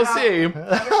right, we'll see.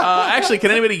 Actually, can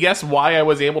anybody guess why I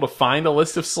was able to find a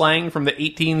list of slang from the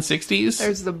 1860s?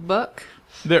 There's the book.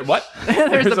 There, what?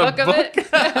 There's a book of it.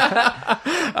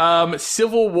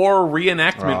 Civil War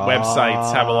reenactment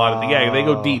websites have a lot of they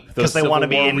go deep because they want to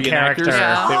be in character.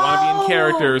 Yeah. They want to be in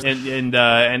characters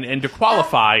and to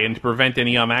qualify and to prevent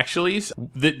any actuallys.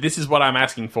 This is what I'm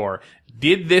asking for.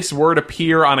 Did this word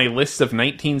appear on a list of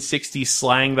 1960s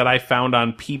slang that I found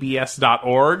on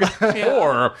pbs.org?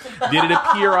 Or did it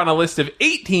appear on a list of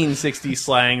 1860s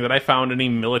slang that I found in a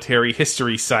military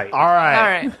history site? All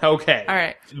right. Okay. All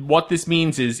right. What this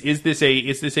means is this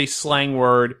a slang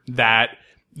word that,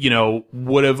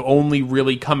 would have only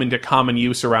really come into common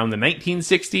use around the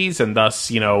 1960s and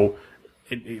thus,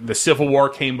 the Civil War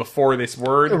came before this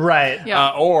word, right?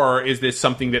 Yeah. Or is this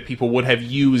something that people would have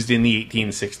used in the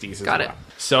 1860s? Got it.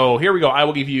 So here we go. I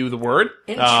will give you the word.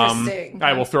 Interesting.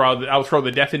 I'll throw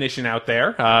the definition out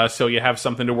there, so you have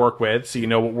something to work with, so you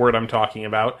know what word I'm talking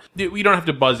about. You don't have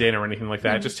to buzz in or anything like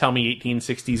that. Just tell me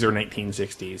 1860s or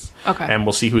 1960s. Okay. And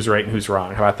we'll see who's right and who's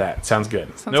wrong. How about that? Sounds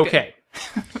good. Sounds okay.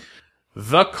 Good.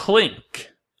 The clink.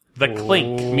 The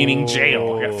clink, meaning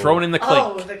jail. I got thrown in the clink.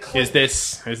 Oh, the clink. Is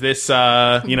this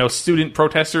student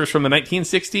protesters from the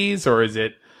 1960s, or is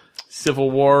it Civil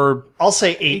War? I'll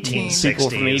say 1860s. Sequel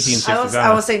from the 1860s.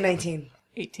 I will say 19.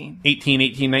 18.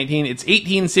 19. It's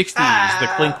 1860s. The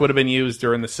clink would have been used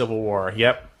during the Civil War.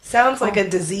 Yep. Sounds like a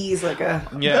disease, like a...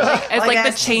 Yeah. It's like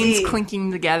the STD. chains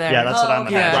clinking together. Yeah, that's what I'm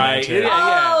imagining. Right. too. Yeah,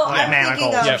 yeah. Oh, Like I'm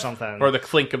thinking manacles of... or something. Or the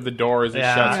clink of the door as it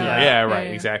Yeah, shuts. yeah. Yeah, right,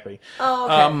 Yeah. exactly. Oh,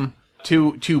 okay.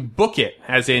 To book it,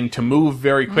 as in to move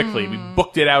very quickly. We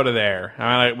booked it out of there.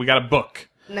 We got a book.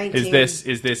 19.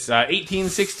 Is this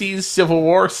 1860s Civil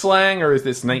War slang, or is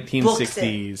this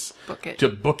 1960s? Book it. To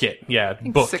book it, yeah.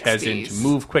 Book, as in to 60s.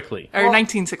 move quickly. Or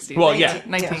 1960s. Well, yeah.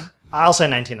 19. I'll say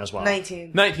 19 as well.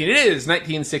 19. 19. It is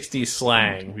 1960s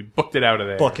slang. We booked it out of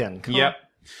there. Booking. Yep.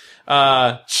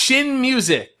 Chin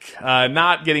music.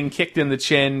 Not getting kicked in the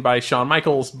chin by Shawn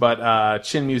Michaels, but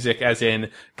chin music as in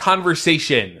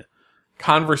conversation.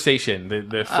 Conversation.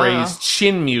 The phrase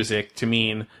chin music to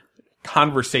mean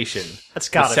conversation. That's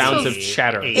gotta the sounds be of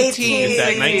chatter. 18. Is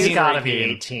that 19 It's or gotta be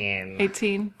 18? 18.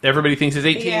 18. Everybody thinks it's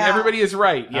 18. Yeah. Everybody is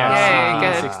right.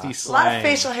 Yes. Yay, good. 1960s A lot of slang.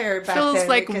 facial hair back Feels then.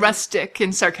 like because- rustic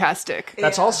and sarcastic.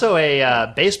 That's also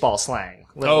a baseball slang.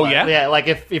 Oh, yeah? Yeah, like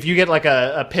if you get like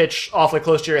a pitch awfully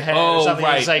close to your head or Oh, something,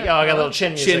 right. it's like, oh, I got a little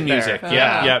chin music Chin music.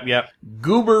 there. Yep.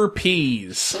 Goober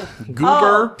peas.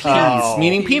 Goober peas. Oh.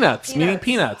 Meaning peanuts. Meaning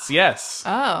peanuts. Yes.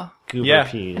 Oh. Goober Yeah.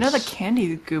 peas. I know the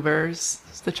candy goobers.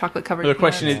 It's the chocolate covered. The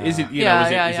question is it, you know, Yeah,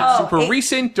 is it, yeah, is yeah. it super Oh,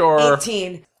 recent or?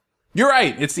 18. You're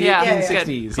right. It's the Yeah,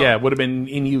 1860s. Yeah, it would have been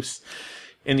in use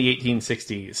in the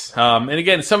 1860s. And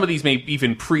again, some of these may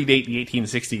even predate the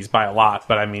 1860s by a lot,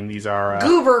 but I mean, these are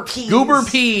Goober peas. goober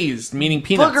peas, meaning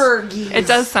peanuts. Booger geese. It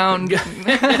does sound.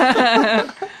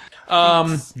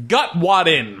 Gut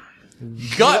wadding.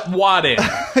 Gut wadding.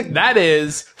 That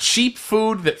is sheep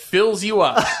food that fills you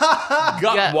up.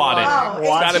 Gut wadding. Wow, It's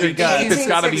gotta be gut. deep. It's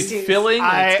gotta be 1860s. filling.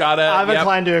 It's gotta. I'm yep.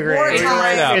 inclined to agree. Wartime.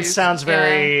 Right up. It sounds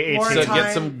very Yeah. 18. So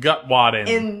get some gut wadding.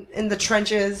 in the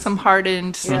trenches. Some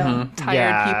hardened, Mm-hmm.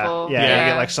 tired people. Yeah,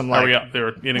 you get like some There like we go. They were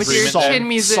in With agreement. your there. chin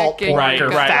music. salt and- pork Right, or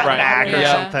right, fat right. back or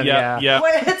Yeah. something. Yep, Yeah. yep.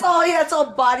 Where it's all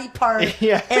body part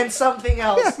Yeah. and something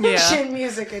else. Yeah. Chin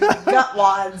music and gut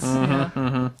wads.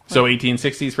 So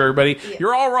 1860s for everybody.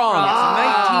 You're all wrong.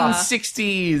 It's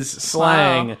 1960s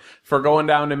slang for going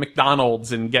down to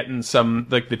McDonald's and getting some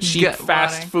like the cheap Gut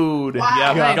fast wadding. food. Wow.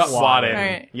 Yep, Gut gut wadding.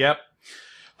 Right. Yep.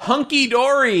 Hunky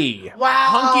dory. Wow.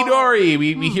 Hunky dory.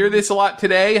 We hear this a lot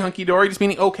today. Hunky dory just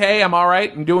meaning okay, I'm all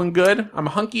right, I'm doing good. I'm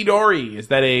hunky dory. Is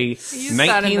that a used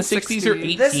that in the 1960s or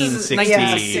 60s. This is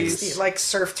 1860s? 60, like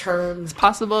surf terms.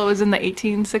 Possible it was in the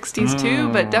 1860s too,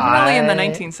 but definitely in the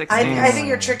 1960s. I think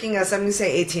you're tricking us. I'm going to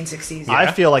say 1860s.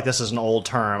 I feel like this is an old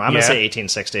term. I'm Yeah. gonna say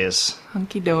 1860s.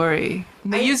 Hunky dory.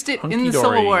 They used it in the Hunky-dory.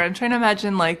 Civil War. I'm trying to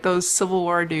imagine like those Civil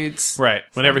War dudes. Right.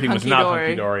 When everything was not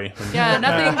Hunky-dory. hunky dory. Yeah,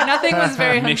 nothing was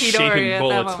very hunky dory Misshapen at that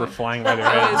bullets were moment. flying by their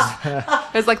heads.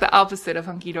 It was like the opposite of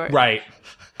hunky dory. Right.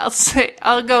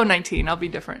 I'll go 19. I'll be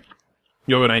different.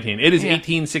 You'll go 19. It is Yeah.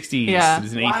 1860s. Yeah. It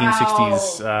is an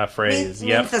 1860s phrase.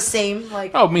 Means the same.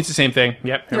 Like Oh, it means the same thing.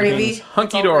 Yep. Gravy. Everything's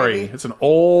hunky All dory. gravy. It's an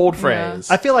old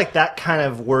phrase. I feel like that kind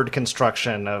of word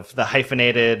construction of the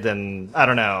hyphenated and I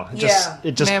don't know. It just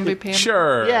Mamby-pamby.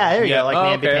 Sure. Yeah, there you go. Like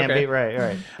Oh, mamby-pamby. okay.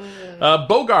 Right.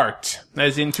 Bogart,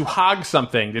 as in to hog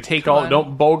something, to take all.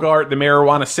 Don't bogart the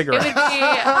marijuana It would cigarette. be,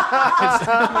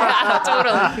 yeah,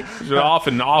 totally. It's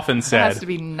often It said. has to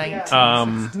be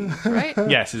 19, right?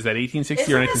 Yes, is that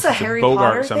 1860 or Isn't this a 1960? Harry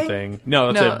Bogart Potter something.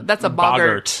 No, No, that's a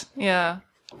Bogart. Yeah,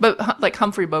 but like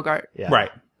Humphrey Bogart. Yeah.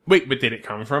 Right. Wait, but did it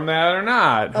come from that or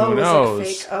not? Oh, Who it was, like, knows?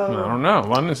 fake? Oh. I don't know.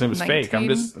 Well, I'm gonna say it was fake. I'm 19?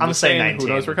 just I'm saying saying 19.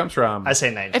 who knows where it comes from. I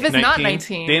say 19. If it's not 19?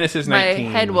 19, Dana says my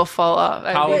 19. head will fall off.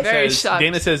 I'd Colin be very says, shocked.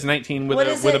 Dana says 19 with What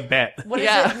a is with it? a bet. What does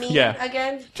Yeah. it mean Yeah.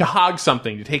 again? To hog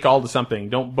something, to take all to something.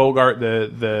 Don't bogart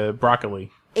the broccoli.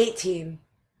 18.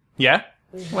 Yeah?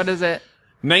 What is it?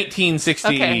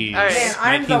 1960s. Okay, all right. Man,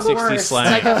 I'm the 1960s worst.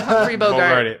 slang. Like a Humphrey Bogart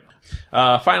Bogart. it.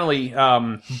 Finally,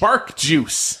 bark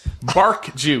juice.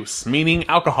 Bark juice, meaning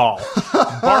alcohol.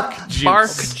 Bark juice.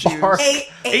 Bark juice.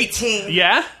 18.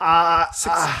 Yeah?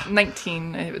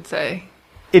 19, I would say.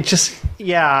 It just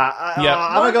Yep. I'm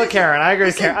gonna go with Karen. I agree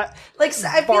with Karen. Like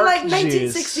I feel Bark like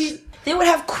juice. 1960s, they would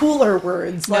have cooler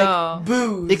words like No.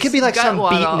 booze. It could be like Gut some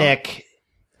waddle. beatnik.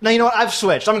 No, you know what? I've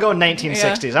switched. I'm going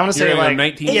 1960s. I want to You're say gonna go like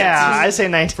 19? Yeah, I say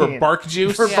 19 For bark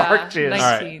juice? For Yeah, bark juice.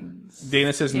 19.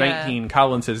 Dana says Yeah. 19.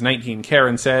 Colin says 19.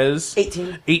 Karen says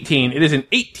 18. 18. It is an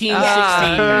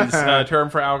 1860s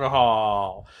term for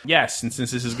alcohol. Yes, and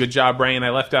since this is Good Job Brain, I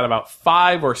left out about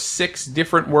 5 or 6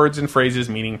 different words and phrases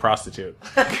meaning prostitute.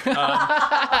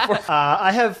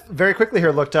 I have very quickly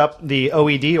here looked up the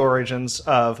OED origins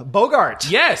of Bogart.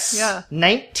 Yes. Yeah.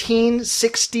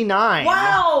 1969.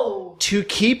 Wow. To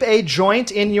keep a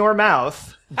joint in your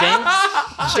mouth,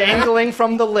 dangling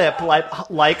from the lip like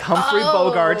Humphrey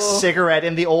Bogart's cigarette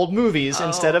in the old movies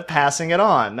instead of passing it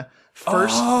on.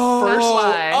 First, That's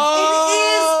why. It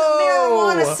is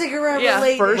of cigarette Yeah.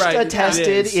 related. First Right, attested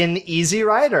it is. in Easy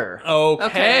Rider.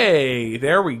 Okay,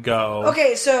 there we go.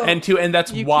 Okay, so And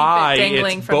that's You keep it why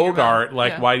dangling it's from your Bogart. mouth.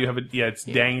 Like, Yeah. why do you have it? Yeah, it's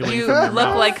dangling You from your look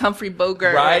mouth. like Humphrey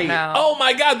Bogart right now. Oh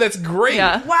my God, that's great.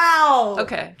 Yeah. wow.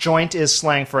 Okay. Joint is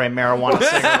slang for a marijuana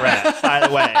cigarette, by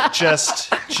the way.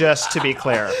 Just to be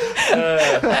clear.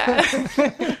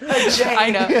 I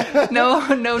know.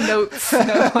 No notes.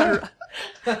 No.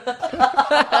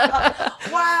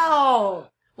 Wow.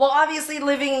 Well, obviously,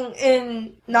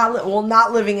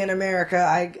 not living in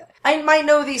America, I might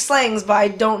know these slangs, but I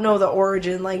don't know the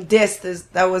origin. Like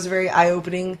that was very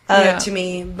eye-opening to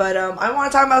me. But I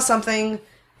want to talk about something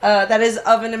that is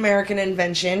of an American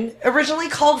invention, originally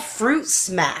called fruit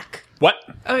smack. What?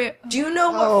 Oh yeah. Do you know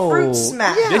what fruit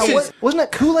smack? Yeah, wasn't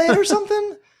it Kool-Aid or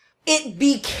something? It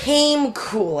became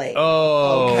Kool-Aid.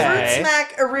 Oh. Okay. Fruit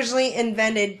smack originally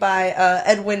invented by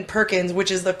Edwin Perkins, which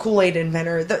is the Kool-Aid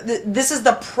inventor. This is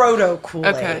the proto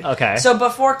Kool-Aid. Okay. So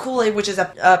before Kool-Aid, which is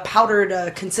a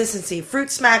powdered consistency,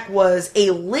 fruit smack was a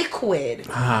liquid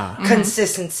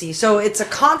consistency. So it's a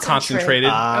concentrated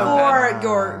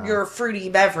for your fruity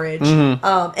beverage.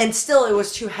 And still it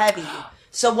was too heavy.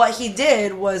 So what he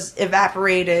did was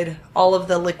evaporated all of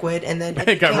the liquid and then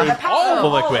It got rid of all the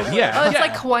liquid. Yeah. Oh, it's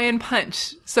like Hawaiian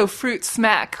Punch. So fruit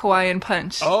smack Hawaiian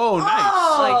Punch. Oh, nice.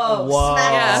 Oh,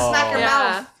 smack your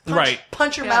mouth.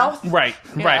 Punch your mouth. Right.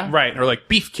 Or like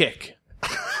beef kick.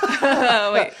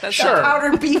 Oh, wait, that's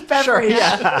Powdered beef beverage.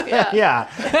 Yeah.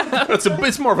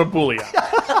 It's more of a bouillon.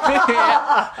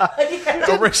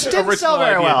 Didn't sell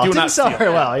very well. Do not steal.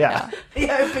 Yeah.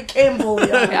 Yeah, it became bouillon.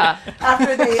 Yeah.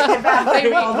 After they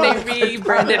evaporated all the They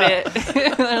rebranded it.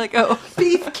 They're like, oh,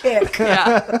 beef kick.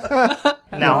 yeah.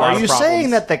 Now, are you saying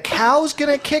that the cow's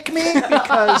gonna kick me?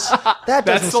 Because that doesn't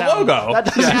That's the logo. That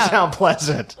doesn't sound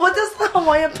pleasant. What does the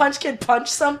Hawaiian Punch Kid punch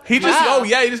some? He just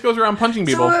he just goes around punching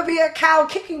people. So it would be a cow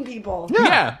kicking people.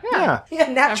 Yeah. Yeah,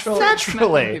 naturally.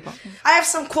 Naturally. I have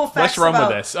some cool facts Let's run about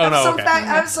with this. I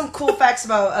have some cool facts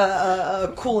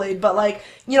about Kool-Aid, but like,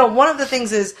 one of the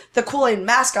things is the Kool-Aid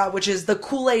mascot, which is the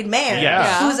Kool-Aid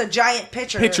Man, who's a giant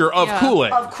pitcher of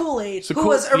Kool-Aid. Of Kool-Aid, So who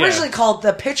was originally called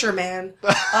the Pitcher Man.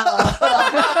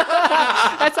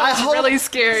 That sounds really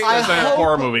scary. That's like a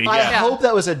horror movie. I hope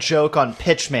that was a joke on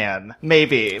Pitchman.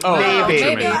 Maybe. Oh,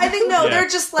 maybe. I think they're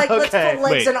just like, let's put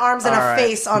legs and arms and a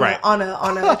face on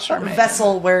a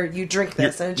vessel where you drink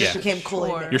this, and it just became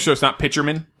Kool-Aid Man. You're sure it's not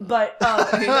Pitcherman? But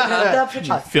the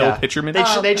Pitcher. Phil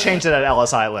Pitcherman? They changed it at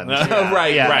Ellis Island.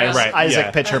 Right.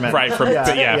 Isaac Pitcherman. Right, from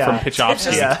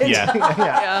Pitchowski.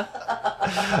 Yeah.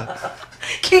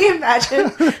 Can you imagine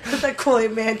the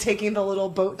Kool-Aid Man taking the little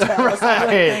boat tail?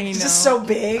 It's just so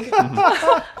big.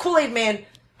 Kool-Aid Man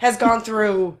has gone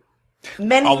through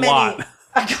many lot.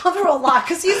 I've gone through a lot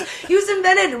because he was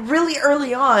invented really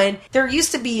early on. There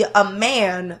used to be a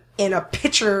man in a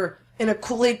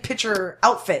Kool-Aid pitcher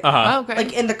outfit, Okay.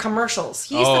 like in the commercials.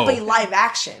 He used to be live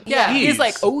action. Yeah, Jeez. he's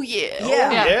like, oh yeah.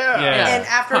 And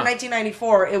after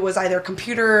 1994, it was either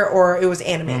computer or it was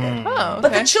animated. Oh, okay.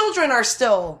 But the children are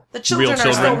still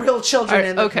real children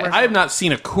in the commercial. I have not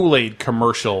seen a Kool-Aid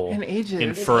commercial In ages.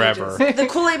 in forever. The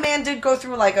Kool-Aid Man did go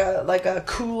through like a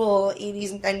cool 80s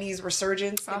and 90s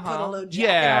resurgence. They put a little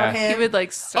jacket on him. He would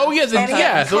like.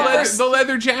 The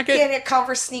leather jacket. And it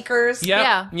Converse sneakers.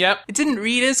 Yep. It didn't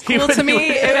read as cool to me.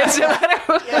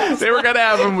 They were gonna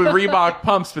have him with Reebok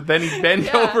pumps, but then he'd bend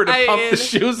over to pump the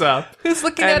shoes up. Who's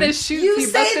looking at his shoes? You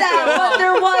say that, but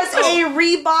there was a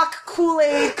Reebok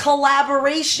Kool-Aid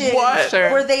collaboration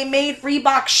where they made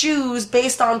Reebok shoes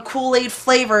based on Kool-Aid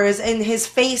flavors, and his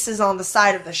face is on the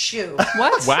side of the shoe.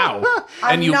 What? Wow.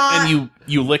 And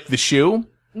you lick the shoe?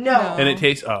 No. And it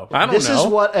tastes, I don't know. This is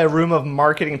what a room of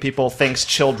marketing people thinks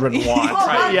children want.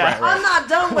 I'm not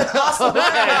done with gossip. All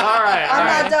right.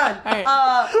 I'm not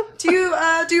done. Do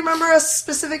you remember a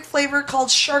specific flavor called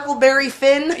Sharkleberry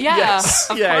Fin? Yeah. Yes.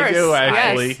 Of Yeah, course. I do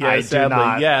actually. Yes. Yeah, I do sadly.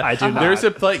 not. Yeah. I do not. There's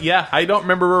a place, I don't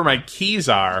remember where my keys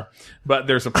are, but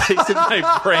there's a place in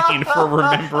my brain for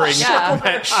remembering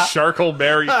that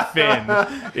Sharkleberry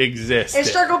Fin exists. And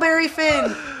Sharkleberry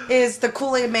Fin is the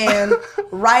Kool-Aid Man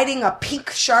riding a pink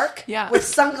shark with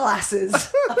sunglasses.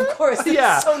 Of course.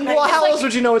 It's so nice. Well, how else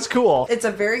would you know it's cool? It's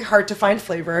a very hard to find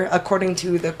flavor, according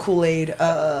to the Kool-Aid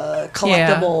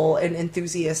collectible and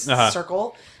enthusiast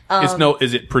circle.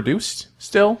 Is it produced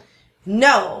still?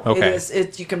 No. Okay. It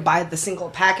is. You can buy the single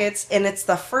packets, and it's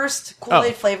the first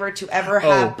Kool-Aid flavor to ever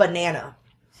have banana.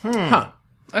 Huh.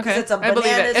 Okay, It's a I believe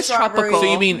banana it. It's strawberry. tropical. So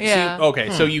you mean,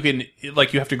 so you can,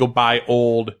 you have to go buy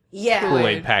old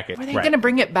Kool-Aid packets. Are they Right. going to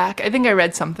bring it back? I think I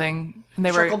read something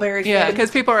And they Truckleberry yeah, Finn.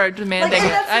 because people are demanding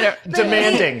Like, it. I don't,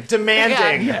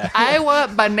 demanding. Yeah. I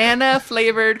want banana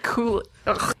flavored Kool.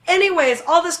 Ugh. Anyways,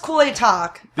 all this Kool-Aid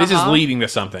talk. This is leading to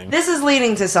something. This is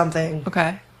leading to something.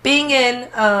 Okay. Being in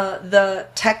the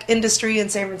tech industry in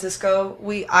San Francisco,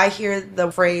 I hear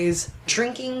the phrase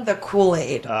 "drinking the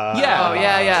Kool-Aid."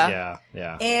 Yeah.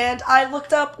 And I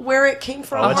looked up where it came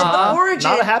from, it's the origin.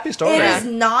 not a happy story. It is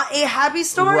not a happy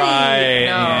story. Right.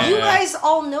 No. You guys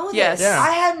all know this. Yes. Yeah.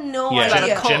 I had no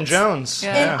idea. Jim Jones.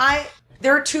 Yeah. And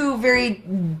there are two very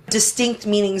distinct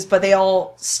meanings, but they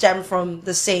all stem from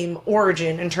the same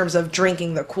origin in terms of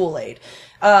drinking the Kool-Aid.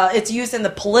 It's used in the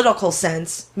political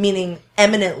sense, meaning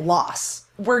imminent loss.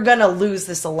 We're gonna lose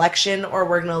this election, or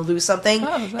we're gonna lose something.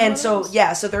 And so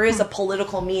there is a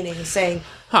political meaning saying,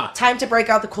 time to break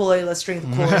out the Kool-Aid, let's drink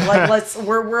the Kool-Aid. Like,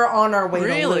 we're on our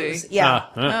way to lose. Yeah.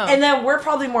 And then we're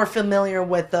probably more familiar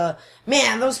with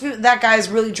that guy's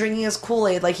really drinking his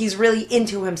Kool-Aid. Like, he's really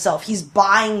into himself. He's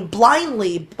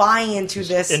blindly buying into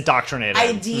this indoctrinated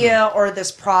idea or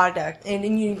this product.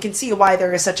 And you can see why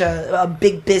there is such a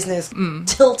big business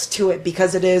tilt to it,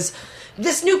 because it is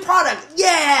this new product.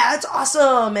 Yeah, it's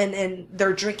awesome. And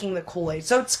they're drinking the Kool-Aid.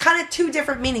 So it's kind of two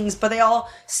different meanings, but they all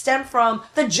stem from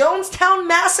the Jonestown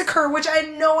Massacre, which I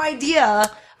had no idea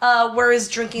where is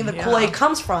drinking the Kool-Aid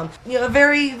comes from. A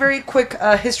very, very quick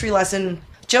history lesson.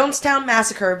 Jonestown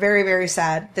Massacre, very, very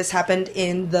sad. This happened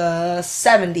in the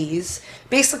 70s.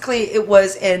 Basically, it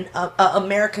was an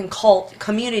American cult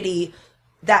community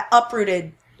that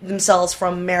uprooted themselves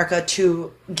from America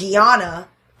to Guyana,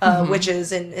 which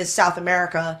is in South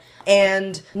America,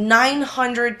 and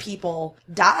 900 people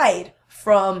died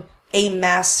from a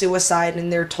mass suicide,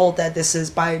 and they're told that this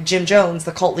is by Jim Jones,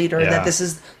 the cult leader, that this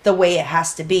is the way it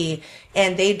has to be.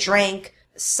 And they drank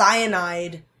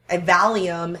cyanide and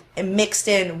Valium and mixed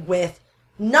in with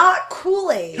not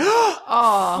Kool-Aid,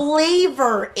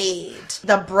 Flavor Aid.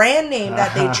 The brand name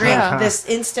that they drink, this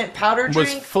instant powder drink,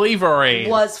 was Flavor Aid.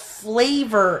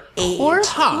 Poor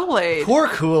Kool-Aid. Poor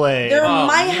Kool-Aid. There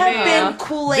might have been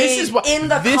Kool-Aid in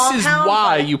the compound. This is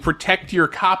why you protect your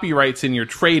copyrights and your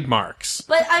trademarks.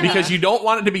 Because you don't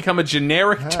want it to become a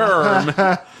generic term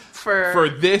for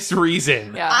this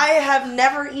reason. Yeah. I have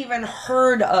never even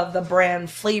heard of the brand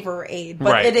Flavor Aid,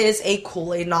 but it is a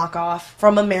Kool-Aid knockoff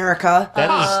from America.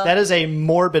 That is a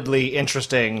morbidly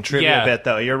interesting trivia bit,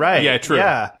 though. You're right. Yeah, true.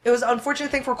 Yeah. It was an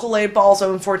unfortunate thing for Kool-Aid, but also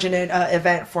an unfortunate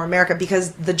event for America,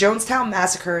 because the Jonestown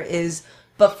Massacre is,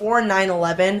 before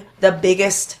 9/11, the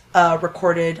biggest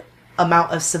recorded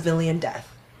amount of civilian death.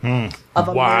 Of American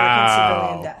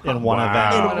civilian death. In one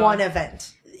event. In one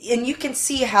event. And you can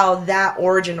see how that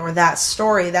origin or that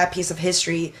story, that piece of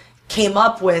history, came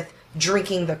up with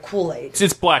drinking the Kool-Aid.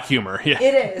 It's black humor. Yeah.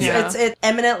 It is. Yeah. It's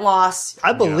imminent loss.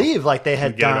 I believe they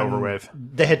had Get it over with.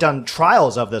 They had done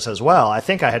trials of this as well. I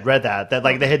think I had read that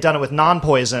they had done it with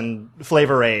non-poison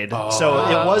Flavor Aid. So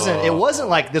it wasn't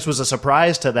like this was a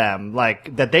surprise to them,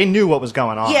 like that they knew what was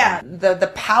going on. Yeah, the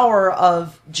power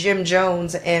of Jim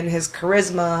Jones and his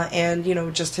charisma and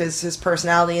just his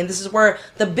personality, and this is where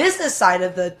the business side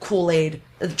of the Kool-Aid,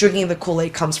 drinking the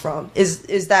Kool-Aid, comes from.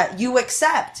 Is that you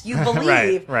accept, you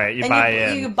believe, right? You and buy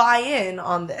in. You buy in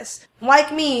on this.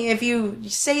 Like me, if you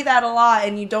say that a lot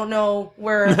and you don't know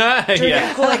where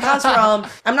drinking Kool-Aid comes from,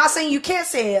 I'm not saying you can't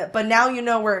say it, but now you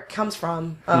know where it comes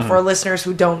from for listeners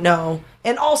who don't know.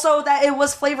 And also that it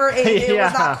was Flavor Aid, it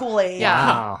was not Kool-Aid. Yeah.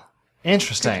 Wow.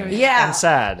 Interesting. Yeah. And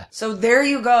sad. So there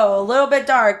you go. A little bit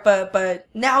dark, but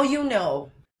now you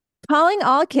know. Calling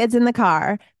all kids in the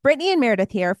car. Brittany and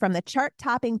Meredith here from the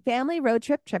chart-topping Family Road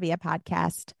Trip Trivia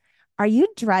Podcast. Are you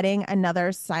dreading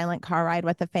another silent car ride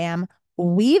with the fam?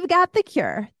 We've got the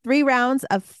cure. 3 rounds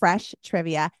of fresh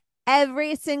trivia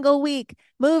every single week.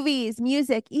 Movies,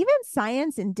 music, even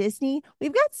science and Disney.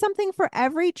 We've got something for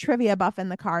every trivia buff in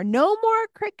the car. No more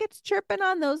crickets chirping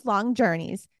on those long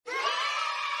journeys.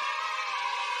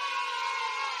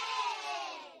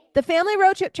 The Family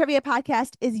Road Trip Trivia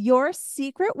Podcast is your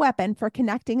secret weapon for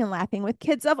connecting and laughing with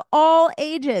kids of all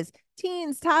ages.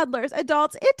 Teens, toddlers,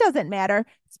 adults, it doesn't matter.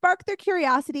 Spark their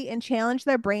curiosity and challenge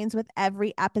their brains with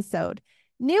every episode.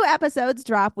 New episodes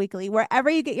drop weekly wherever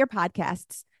you get your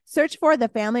podcasts. Search for the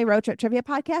Family Road Trip Trivia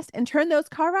Podcast and turn those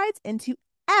car rides into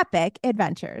epic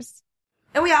adventures.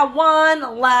 And we got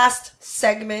one last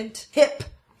segment, hip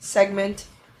segment.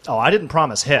 Oh, I didn't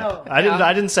promise hip. Oh,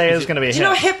 I didn't say it was going to be a Do hip. you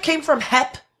know hip came from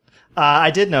hep?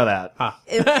 I did know that.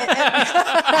 Good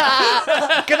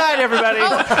night, everybody.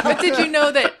 But did you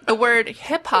know that the word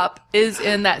hip hop is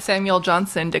in that Samuel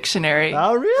Johnson dictionary?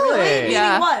 Oh, really? Meaning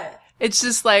Yeah. what? It's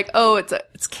just like,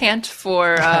 it's It's cant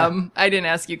for, I didn't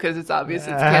ask you because it's obvious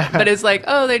it's cant, but it's like,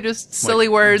 oh, they're just silly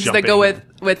words that go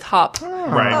with hop.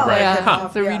 Right. Yeah,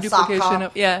 the Yeah, reduplication sock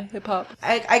of, hip hop.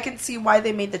 I can see why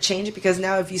they made the change because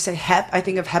now if you say hep, I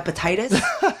think of hepatitis.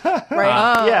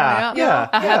 Right? Oh, Yeah.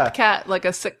 A hep cat, like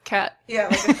a sick cat. Yeah,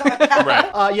 like a cat.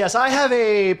 Right. Yes, I have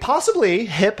a possibly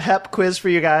hip quiz for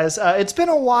you guys. It's been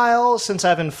a while since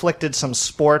I've inflicted some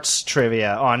sports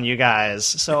trivia on you guys,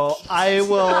 so I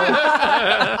will.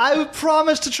 I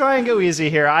promise to try and go easy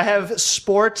here. I have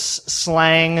sports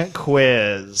slang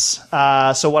quiz.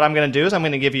 So what I'm going to do is I'm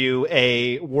going to give you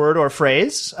a word or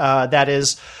phrase that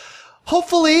is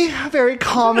hopefully very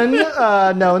common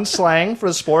known slang for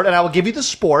the sport, and I will give you the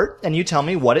sport, and you tell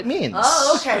me what it means.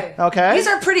 Oh, okay. Okay. These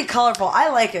are pretty colorful. I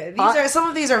like it. Some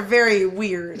of these are very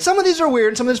weird. Some of these are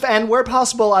weird, and where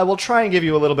possible, I will try and give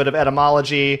you a little bit of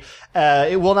etymology.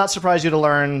 It will not surprise you to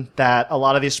learn that a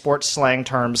lot of these sports slang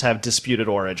terms have disputed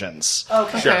origins.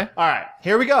 Okay. Sure. All right,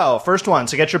 here we go. First one.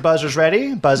 So get your buzzers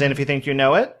ready. Buzz in if you think you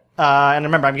know it. And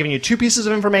remember, I'm giving you two pieces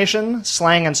of information,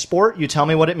 slang and sport. You tell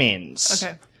me what it means.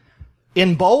 Okay.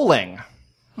 In bowling,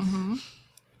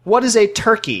 what is a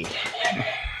turkey?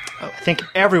 I think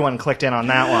everyone clicked in on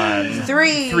that one.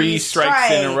 Three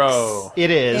strikes in a row.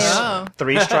 It is Yeah.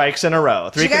 3 strikes in a row.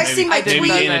 Did you guys see my Maybe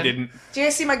tweet? Dana didn't. Did you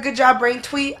guys see my Good Job Brain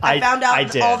tweet? I found I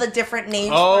out did. all the different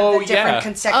names Oh, for the different yeah.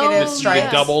 consecutive Oh, strikes.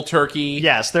 The double turkey.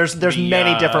 Yes, there's The,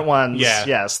 many different ones. yeah.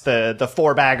 Yes, the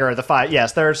four bagger, the five.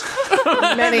 Yes, there's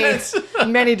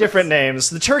many different names.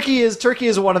 The turkey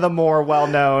is one of the more well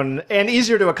known and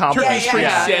easier to accomplish. Turkey's pretty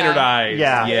standardized.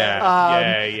 Yeah.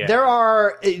 Yeah. There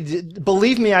are,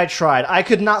 believe me, I tried. I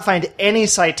could not find any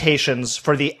citations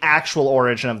for the actual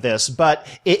origin of this, but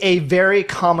a very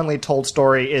commonly told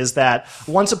story is that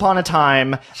once upon a time,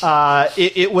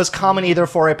 it was common either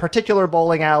for a particular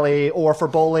bowling alley or for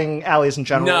bowling alleys in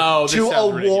general this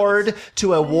sounds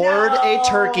to award a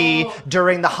turkey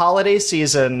during the holiday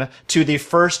season to the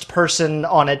first person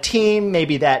on a team,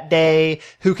 maybe that day,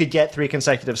 who could get 3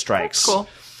 consecutive strikes. Cool.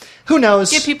 Who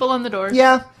knows? Get people in the doors.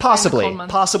 Yeah, possibly. Cold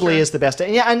months. Possibly Sure. is the best.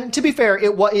 Yeah, and to be fair,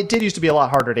 it did used to be a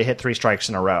lot harder to hit 3 strikes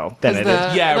in a row than it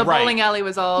is. The bowling alley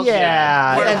was all.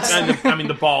 Yeah. And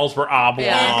the balls were oblong.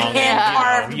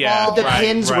 Hand-carved balls. The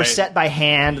pins were set by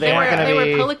hand. They weren't going to be.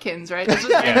 They were pelicans, right? This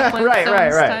was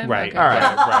Right. Okay. All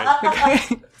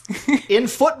right. In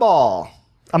football,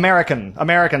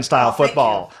 American style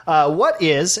football, what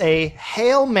is a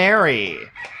Hail Mary?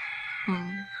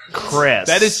 Chris.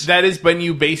 That is when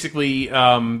you basically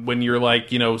when you're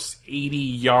like 80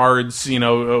 yards to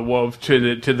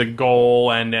the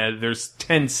goal and there's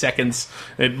 10 seconds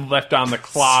left on the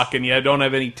clock and you don't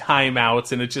have any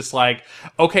timeouts and it's just like,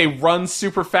 okay, run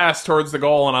super fast towards the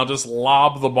goal and I'll just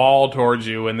lob the ball towards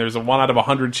you and there's a 1 out of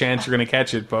 100 chance you're going to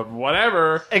catch it, but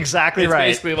whatever. Exactly it's right.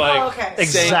 Basically like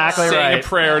saying a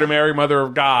prayer to Mary Mother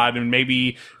of God, and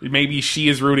maybe she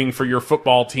is rooting for your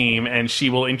football team and she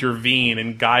will intervene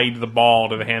and guide the ball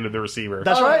to the hand of the receiver.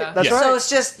 That's right. That's right. So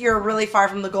it's just you're really far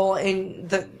from the goal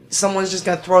and someone's just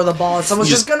going to throw the ball and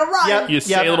someone's just going to run. You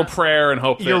say a little prayer and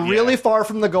hope that you're really far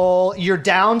from the goal. You're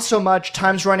down so much,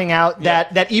 time's running out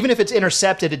that even if it's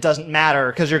intercepted, it doesn't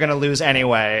matter because you're going to lose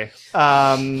anyway.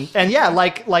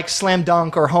 Like slam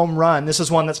dunk or home run. This is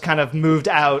one that's kind of moved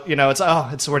out. We're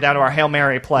down to our Hail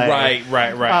Mary play.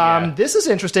 Right. This is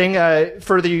interesting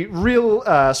for the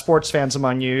real sports fans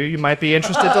among you. You might be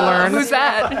interested to learn. Who's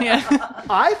that? Yeah.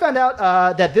 I found out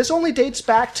that this only dates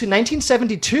back to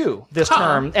 1972. This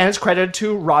term, and it's credited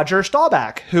to Roger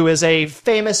Staubach, who is a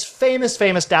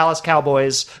famous Dallas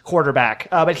Cowboys quarterback.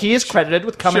 But he is credited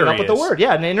with coming up with the word.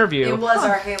 Yeah, in an interview. It was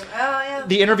our Hail. Oh yeah.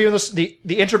 The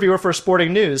interviewer for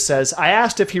Sporting News says, "I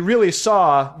asked if he really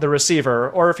saw the receiver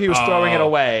or if he was throwing it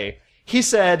away. He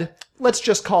said, let's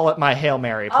just call it my Hail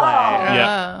Mary play."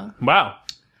 Yeah. Wow.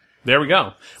 There we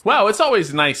go. Wow, it's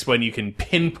always nice when you can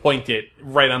pinpoint it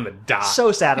right on the dot.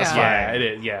 So satisfying. Yeah, it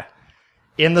is. Yeah.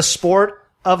 In the sport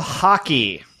of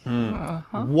hockey,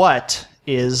 what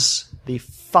is the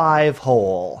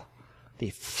 5-hole?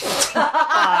 The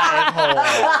 5-hole.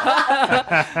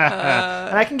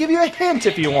 And I can give you a hint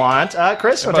if you want.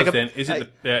 Chris, want to take a...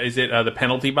 Is it the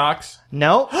penalty box?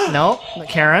 No.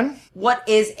 Karen? What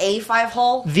is a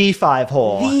 5-hole? The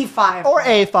 5-hole. The 5-hole. Or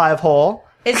a 5-hole.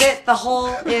 Is it the hole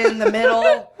in the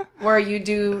middle where you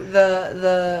do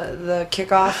the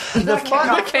kickoff? The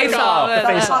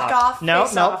face-off. No.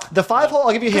 The 5-hole,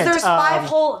 I'll give you a hint.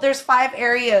 There's 5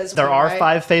 areas. There are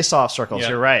 5 face-off circles. Yeah.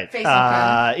 You're right.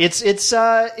 It's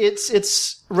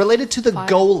related to the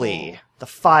goalie. The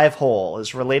 5-hole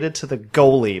is related to the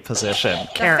goalie position.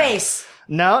 The face.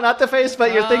 No, not the face,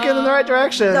 but you're thinking in the right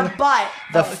direction. The butt.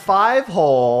 The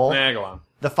 5-hole. Go on.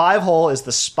 The 5-hole is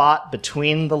the spot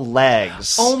between the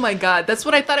legs. Oh my god, that's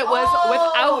what I thought it was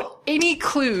without any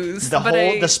clues.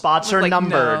 The spots are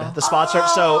numbered. No. The spots are,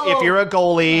 so if you're a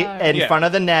goalie in front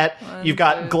of the net, you've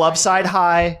got glove side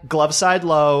high, glove side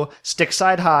low, stick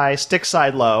side high, stick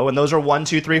side low, and those are 1,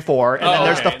 2, 3, 4. And then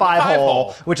there's the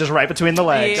 5-hole, which is right between the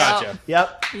legs. Gotcha.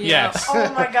 Yep. Yes.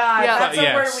 Oh my god, that's a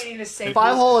word Yes. we need to say.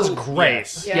 5-hole is great.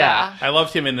 Yes. Yeah. I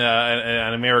loved him in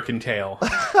An American Tale.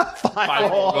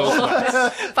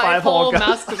 5-hole. 5-hole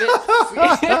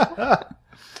Moskowitz.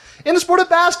 In the sport of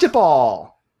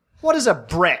basketball, what is a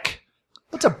brick?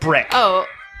 What's a brick? Oh.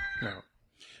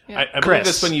 I believe Chris.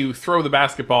 that's when you throw the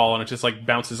basketball and it just like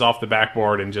bounces off the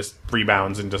backboard and just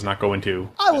rebounds and does not go into.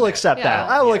 I will accept that.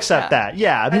 I will accept that.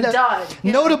 Yeah.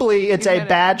 Notably, it's a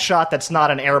bad shot that's not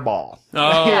an air ball.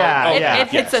 Oh, It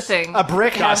hits a thing. A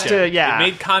brick has to, It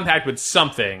made contact with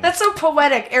something. That's so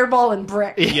poetic. Airball and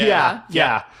brick.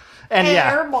 Yeah. And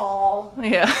Airball.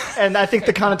 Yeah. And I think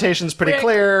the connotation's pretty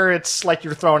clear. It's like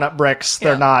you're throwing up bricks.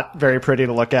 They're not very pretty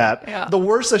to look at. Yeah. The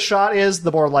worse a shot is,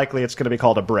 the more likely it's going to be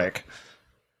called a brick.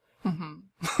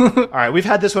 Mm-hmm. All right, we've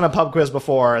had this one on Pub Quiz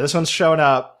before. This one's shown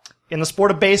up in the sport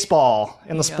of baseball.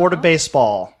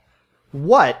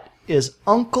 What is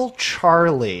Uncle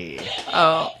Charlie?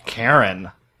 Oh.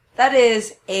 Karen. That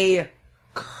is a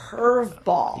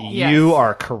curveball. You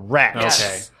are correct.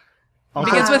 Yes.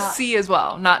 Okay. Begins with C as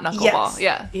well, not knuckleball.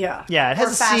 Yes. Yeah. Yeah, it has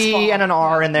Or a C fastball. and an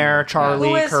R in there. Charlie,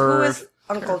 Who curve. is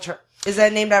Uncle Charlie? Is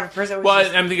that named after a person? Well,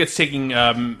 I think it's taking.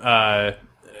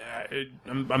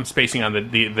 I'm spacing on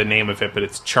the name of it, but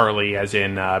it's Charlie, as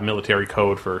in military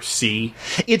code for C.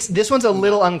 This one's a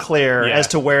little unclear as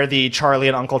to where the Charlie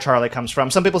and Uncle Charlie comes from.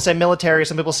 Some people say military,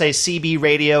 some people say CB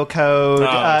radio code.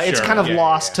 It's kind of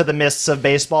lost to the mists of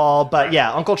baseball, but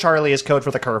Uncle Charlie is code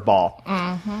for the curveball.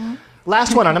 Mm-hmm.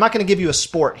 Last one, and I'm not going to give you a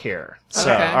sport here.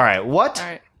 So, Okay. all right, what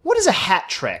is a hat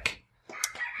trick?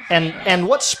 And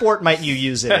what sport might you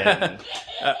use it in?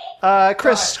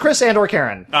 Chris and or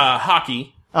Karen.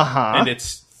 Hockey. And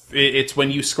it's when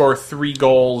you score 3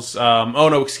 goals.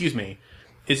 Excuse me.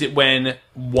 Is it when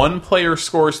one player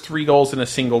scores 3 goals in a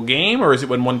single game, or is it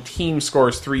when one team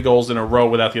scores 3 goals in a row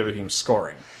without the other team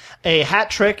scoring? A hat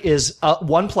trick is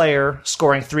one player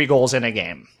scoring 3 goals in a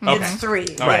game. Okay. It's 3.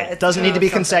 Right. It doesn't need to be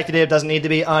consecutive, doesn't need to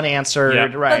be unanswered.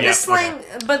 Yep. Right.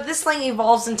 But this slang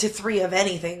evolves into 3 of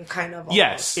anything, kind of.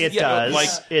 Yes, it does. Like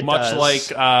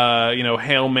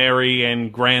Hail Mary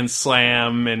and Grand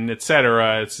Slam and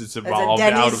etc. It's evolved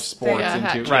out of sports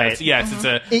into it's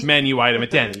a menu item at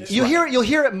Denny's. You'll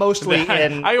hear it mostly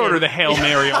in. I order the Hail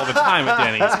Mary all the time at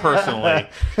Denny's personally.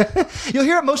 You'll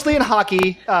hear it mostly in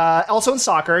hockey, also in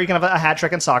soccer. You can have a hat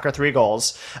trick in soccer, 3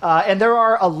 goals, and there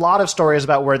are a lot of stories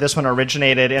about where this one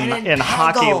originated in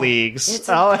hockey leagues. It's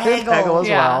in Peggle as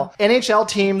well. NHL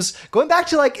teams going back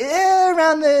to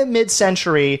around the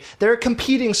mid-century. They're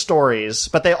competing stories,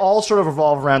 but they all sort of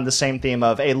revolve around the same theme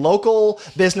of a local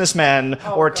businessman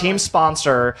or team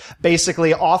sponsor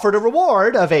basically offered a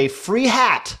reward of a free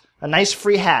hat. A nice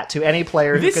free hat to any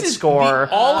player who could score.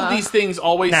 All of these things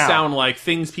always Now. sound like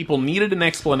things people needed an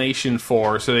explanation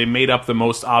for, so they made up the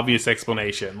most obvious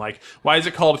explanation. Like, why is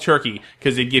it called a turkey?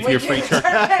 Because they give you a free turkey.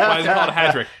 Why is it called a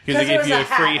hat trick? Because they give you a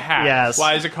free hat. Yes.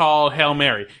 Why is it called Hail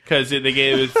Mary? Because they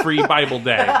gave it free Bible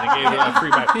day. They gave it a free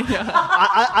Bible.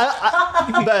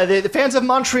 The fans of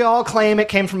Montreal claim it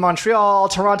came from Montreal.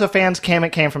 Toronto fans claim it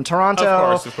came from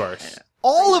Toronto. Of course.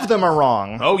 All of them are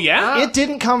wrong. Oh, yeah? It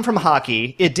didn't come from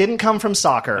hockey. It didn't come from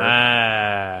soccer.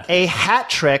 A hat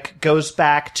trick goes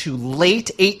back to late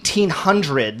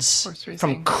 1800s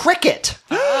from cricket.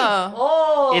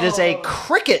 Oh. It is a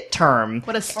cricket term.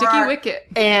 What a sticky wicket.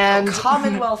 And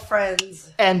Commonwealth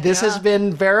friends. And this has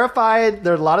been verified.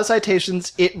 There are a lot of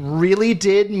citations. It really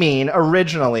did mean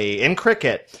originally in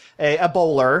cricket a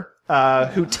bowler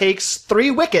who takes 3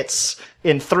 wickets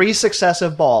in 3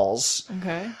 successive balls.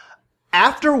 Okay.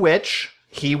 After which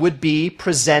he would be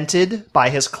presented by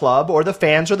his club or the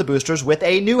fans or the boosters with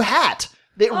a new hat.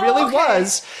 It really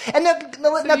was. And now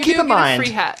keep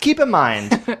in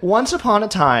mind, once upon a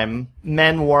time,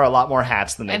 men wore a lot more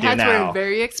hats than they do now. And hats were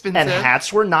very expensive. And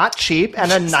hats were not cheap,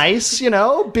 and a nice,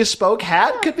 bespoke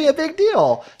hat could be a big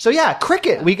deal. So yeah,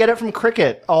 cricket. We get it from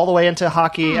cricket all the way into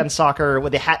hockey and soccer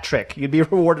with a hat trick. You'd be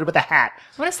rewarded with a hat.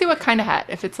 I want to see what kind of hat.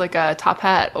 If it's like a top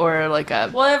hat or like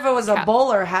a... Well, if it was a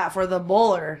bowler hat for the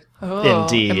bowler. Oh,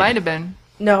 Indeed. It might have been.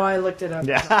 No, I looked it up.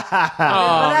 Yeah.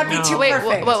 That'd be too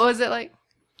perfect. What was it like?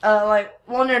 No.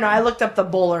 I looked up the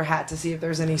bowler hat to see if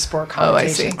there's any sport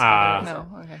connotations. Oh, I see. No,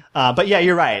 okay. But yeah,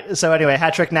 you're right. So anyway,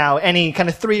 hat trick now, any kind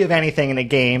of 3 of anything in a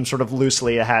game, sort of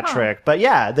loosely a hat trick. But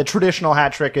yeah, the traditional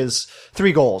hat trick is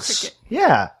 3 goals. Cricket.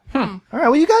 Yeah. All right,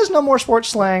 well, you guys know more sports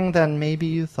slang than maybe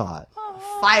you thought.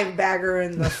 5-bagger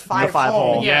in the five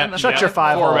hole. Yeah, Shut your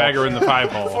 5-hole. 4-bagger in the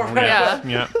 5-hole.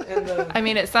 Yeah. I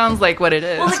mean, it sounds like what it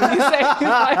is. When you say there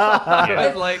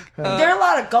are a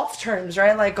lot of golf terms,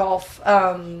 right? Like golf.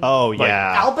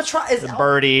 Albatross is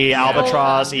birdie,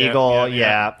 albatross, eagle.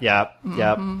 Yep.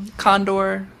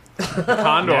 Condor.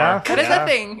 Condor. That is a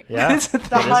thing. Yeah.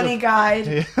 The honey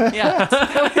guide. Yeah.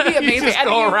 That would be amazing. You just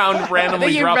go around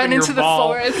randomly you dropping run your into the ball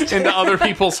forest. into other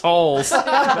people's holes.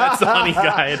 That's the honey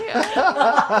guide.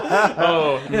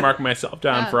 Oh, mark myself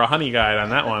down for a honey guide on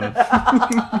that one.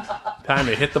 Time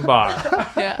to hit the bar.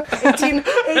 Yeah. 18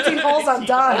 holes, I'm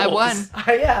done. I won.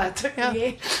 It took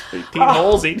me 18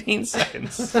 holes, 18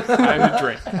 seconds. Time to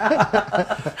drink.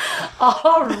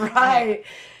 All right.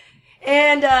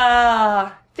 And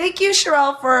thank you,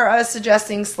 Sherelle, for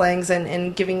suggesting slangs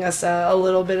and giving us a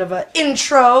little bit of an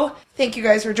intro. Thank you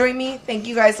guys for joining me. Thank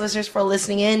you guys, listeners, for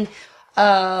listening in.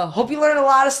 Hope you learned a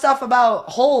lot of stuff about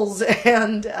holes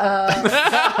and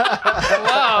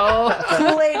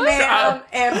Kool-Aid Man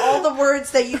and all the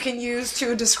words that you can use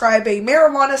to describe a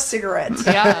marijuana cigarette.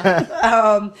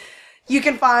 Yeah. You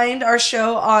can find our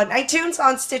show on iTunes,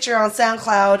 on Stitcher, on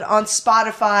SoundCloud, on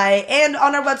Spotify, and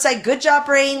on our website,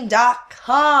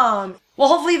 goodjobbrain.com. Well,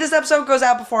 hopefully this episode goes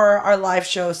out before our live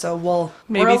show, so we'll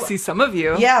see some of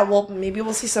you. Yeah, maybe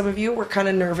we'll see some of you. We're kind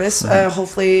of nervous.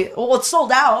 Hopefully, it's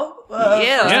sold out.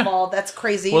 First of all, that's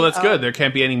crazy. Well, that's good. There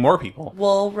can't be any more people.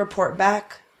 We'll report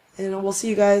back, and we'll see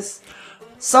you guys.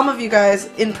 Some of you guys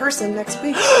in person next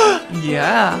week.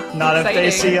 Yeah. Not if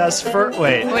they see us first.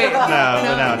 Wait. No, never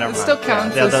mind. It still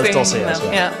counts. Yeah, they'll still see us.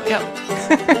 Yeah.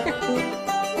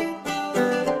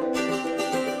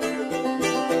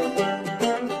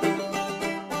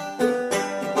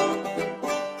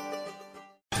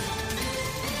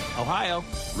 Ohio,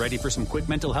 ready for some quick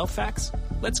mental health facts?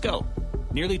 Let's go.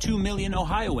 Nearly 2 million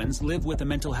Ohioans live with a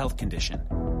mental health condition.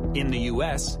 In the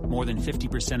U.S., more than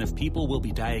 50% of people will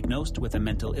be diagnosed with a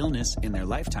mental illness in their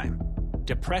lifetime.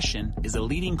 Depression is a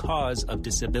leading cause of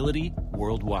disability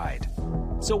worldwide.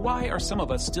 So why are some of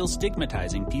us still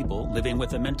stigmatizing people living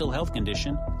with a mental health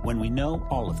condition when we know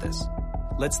all of this?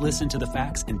 Let's listen to the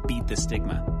facts and beat the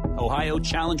stigma. Ohio,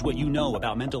 challenge what you know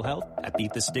about mental health at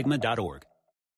beatthestigma.org.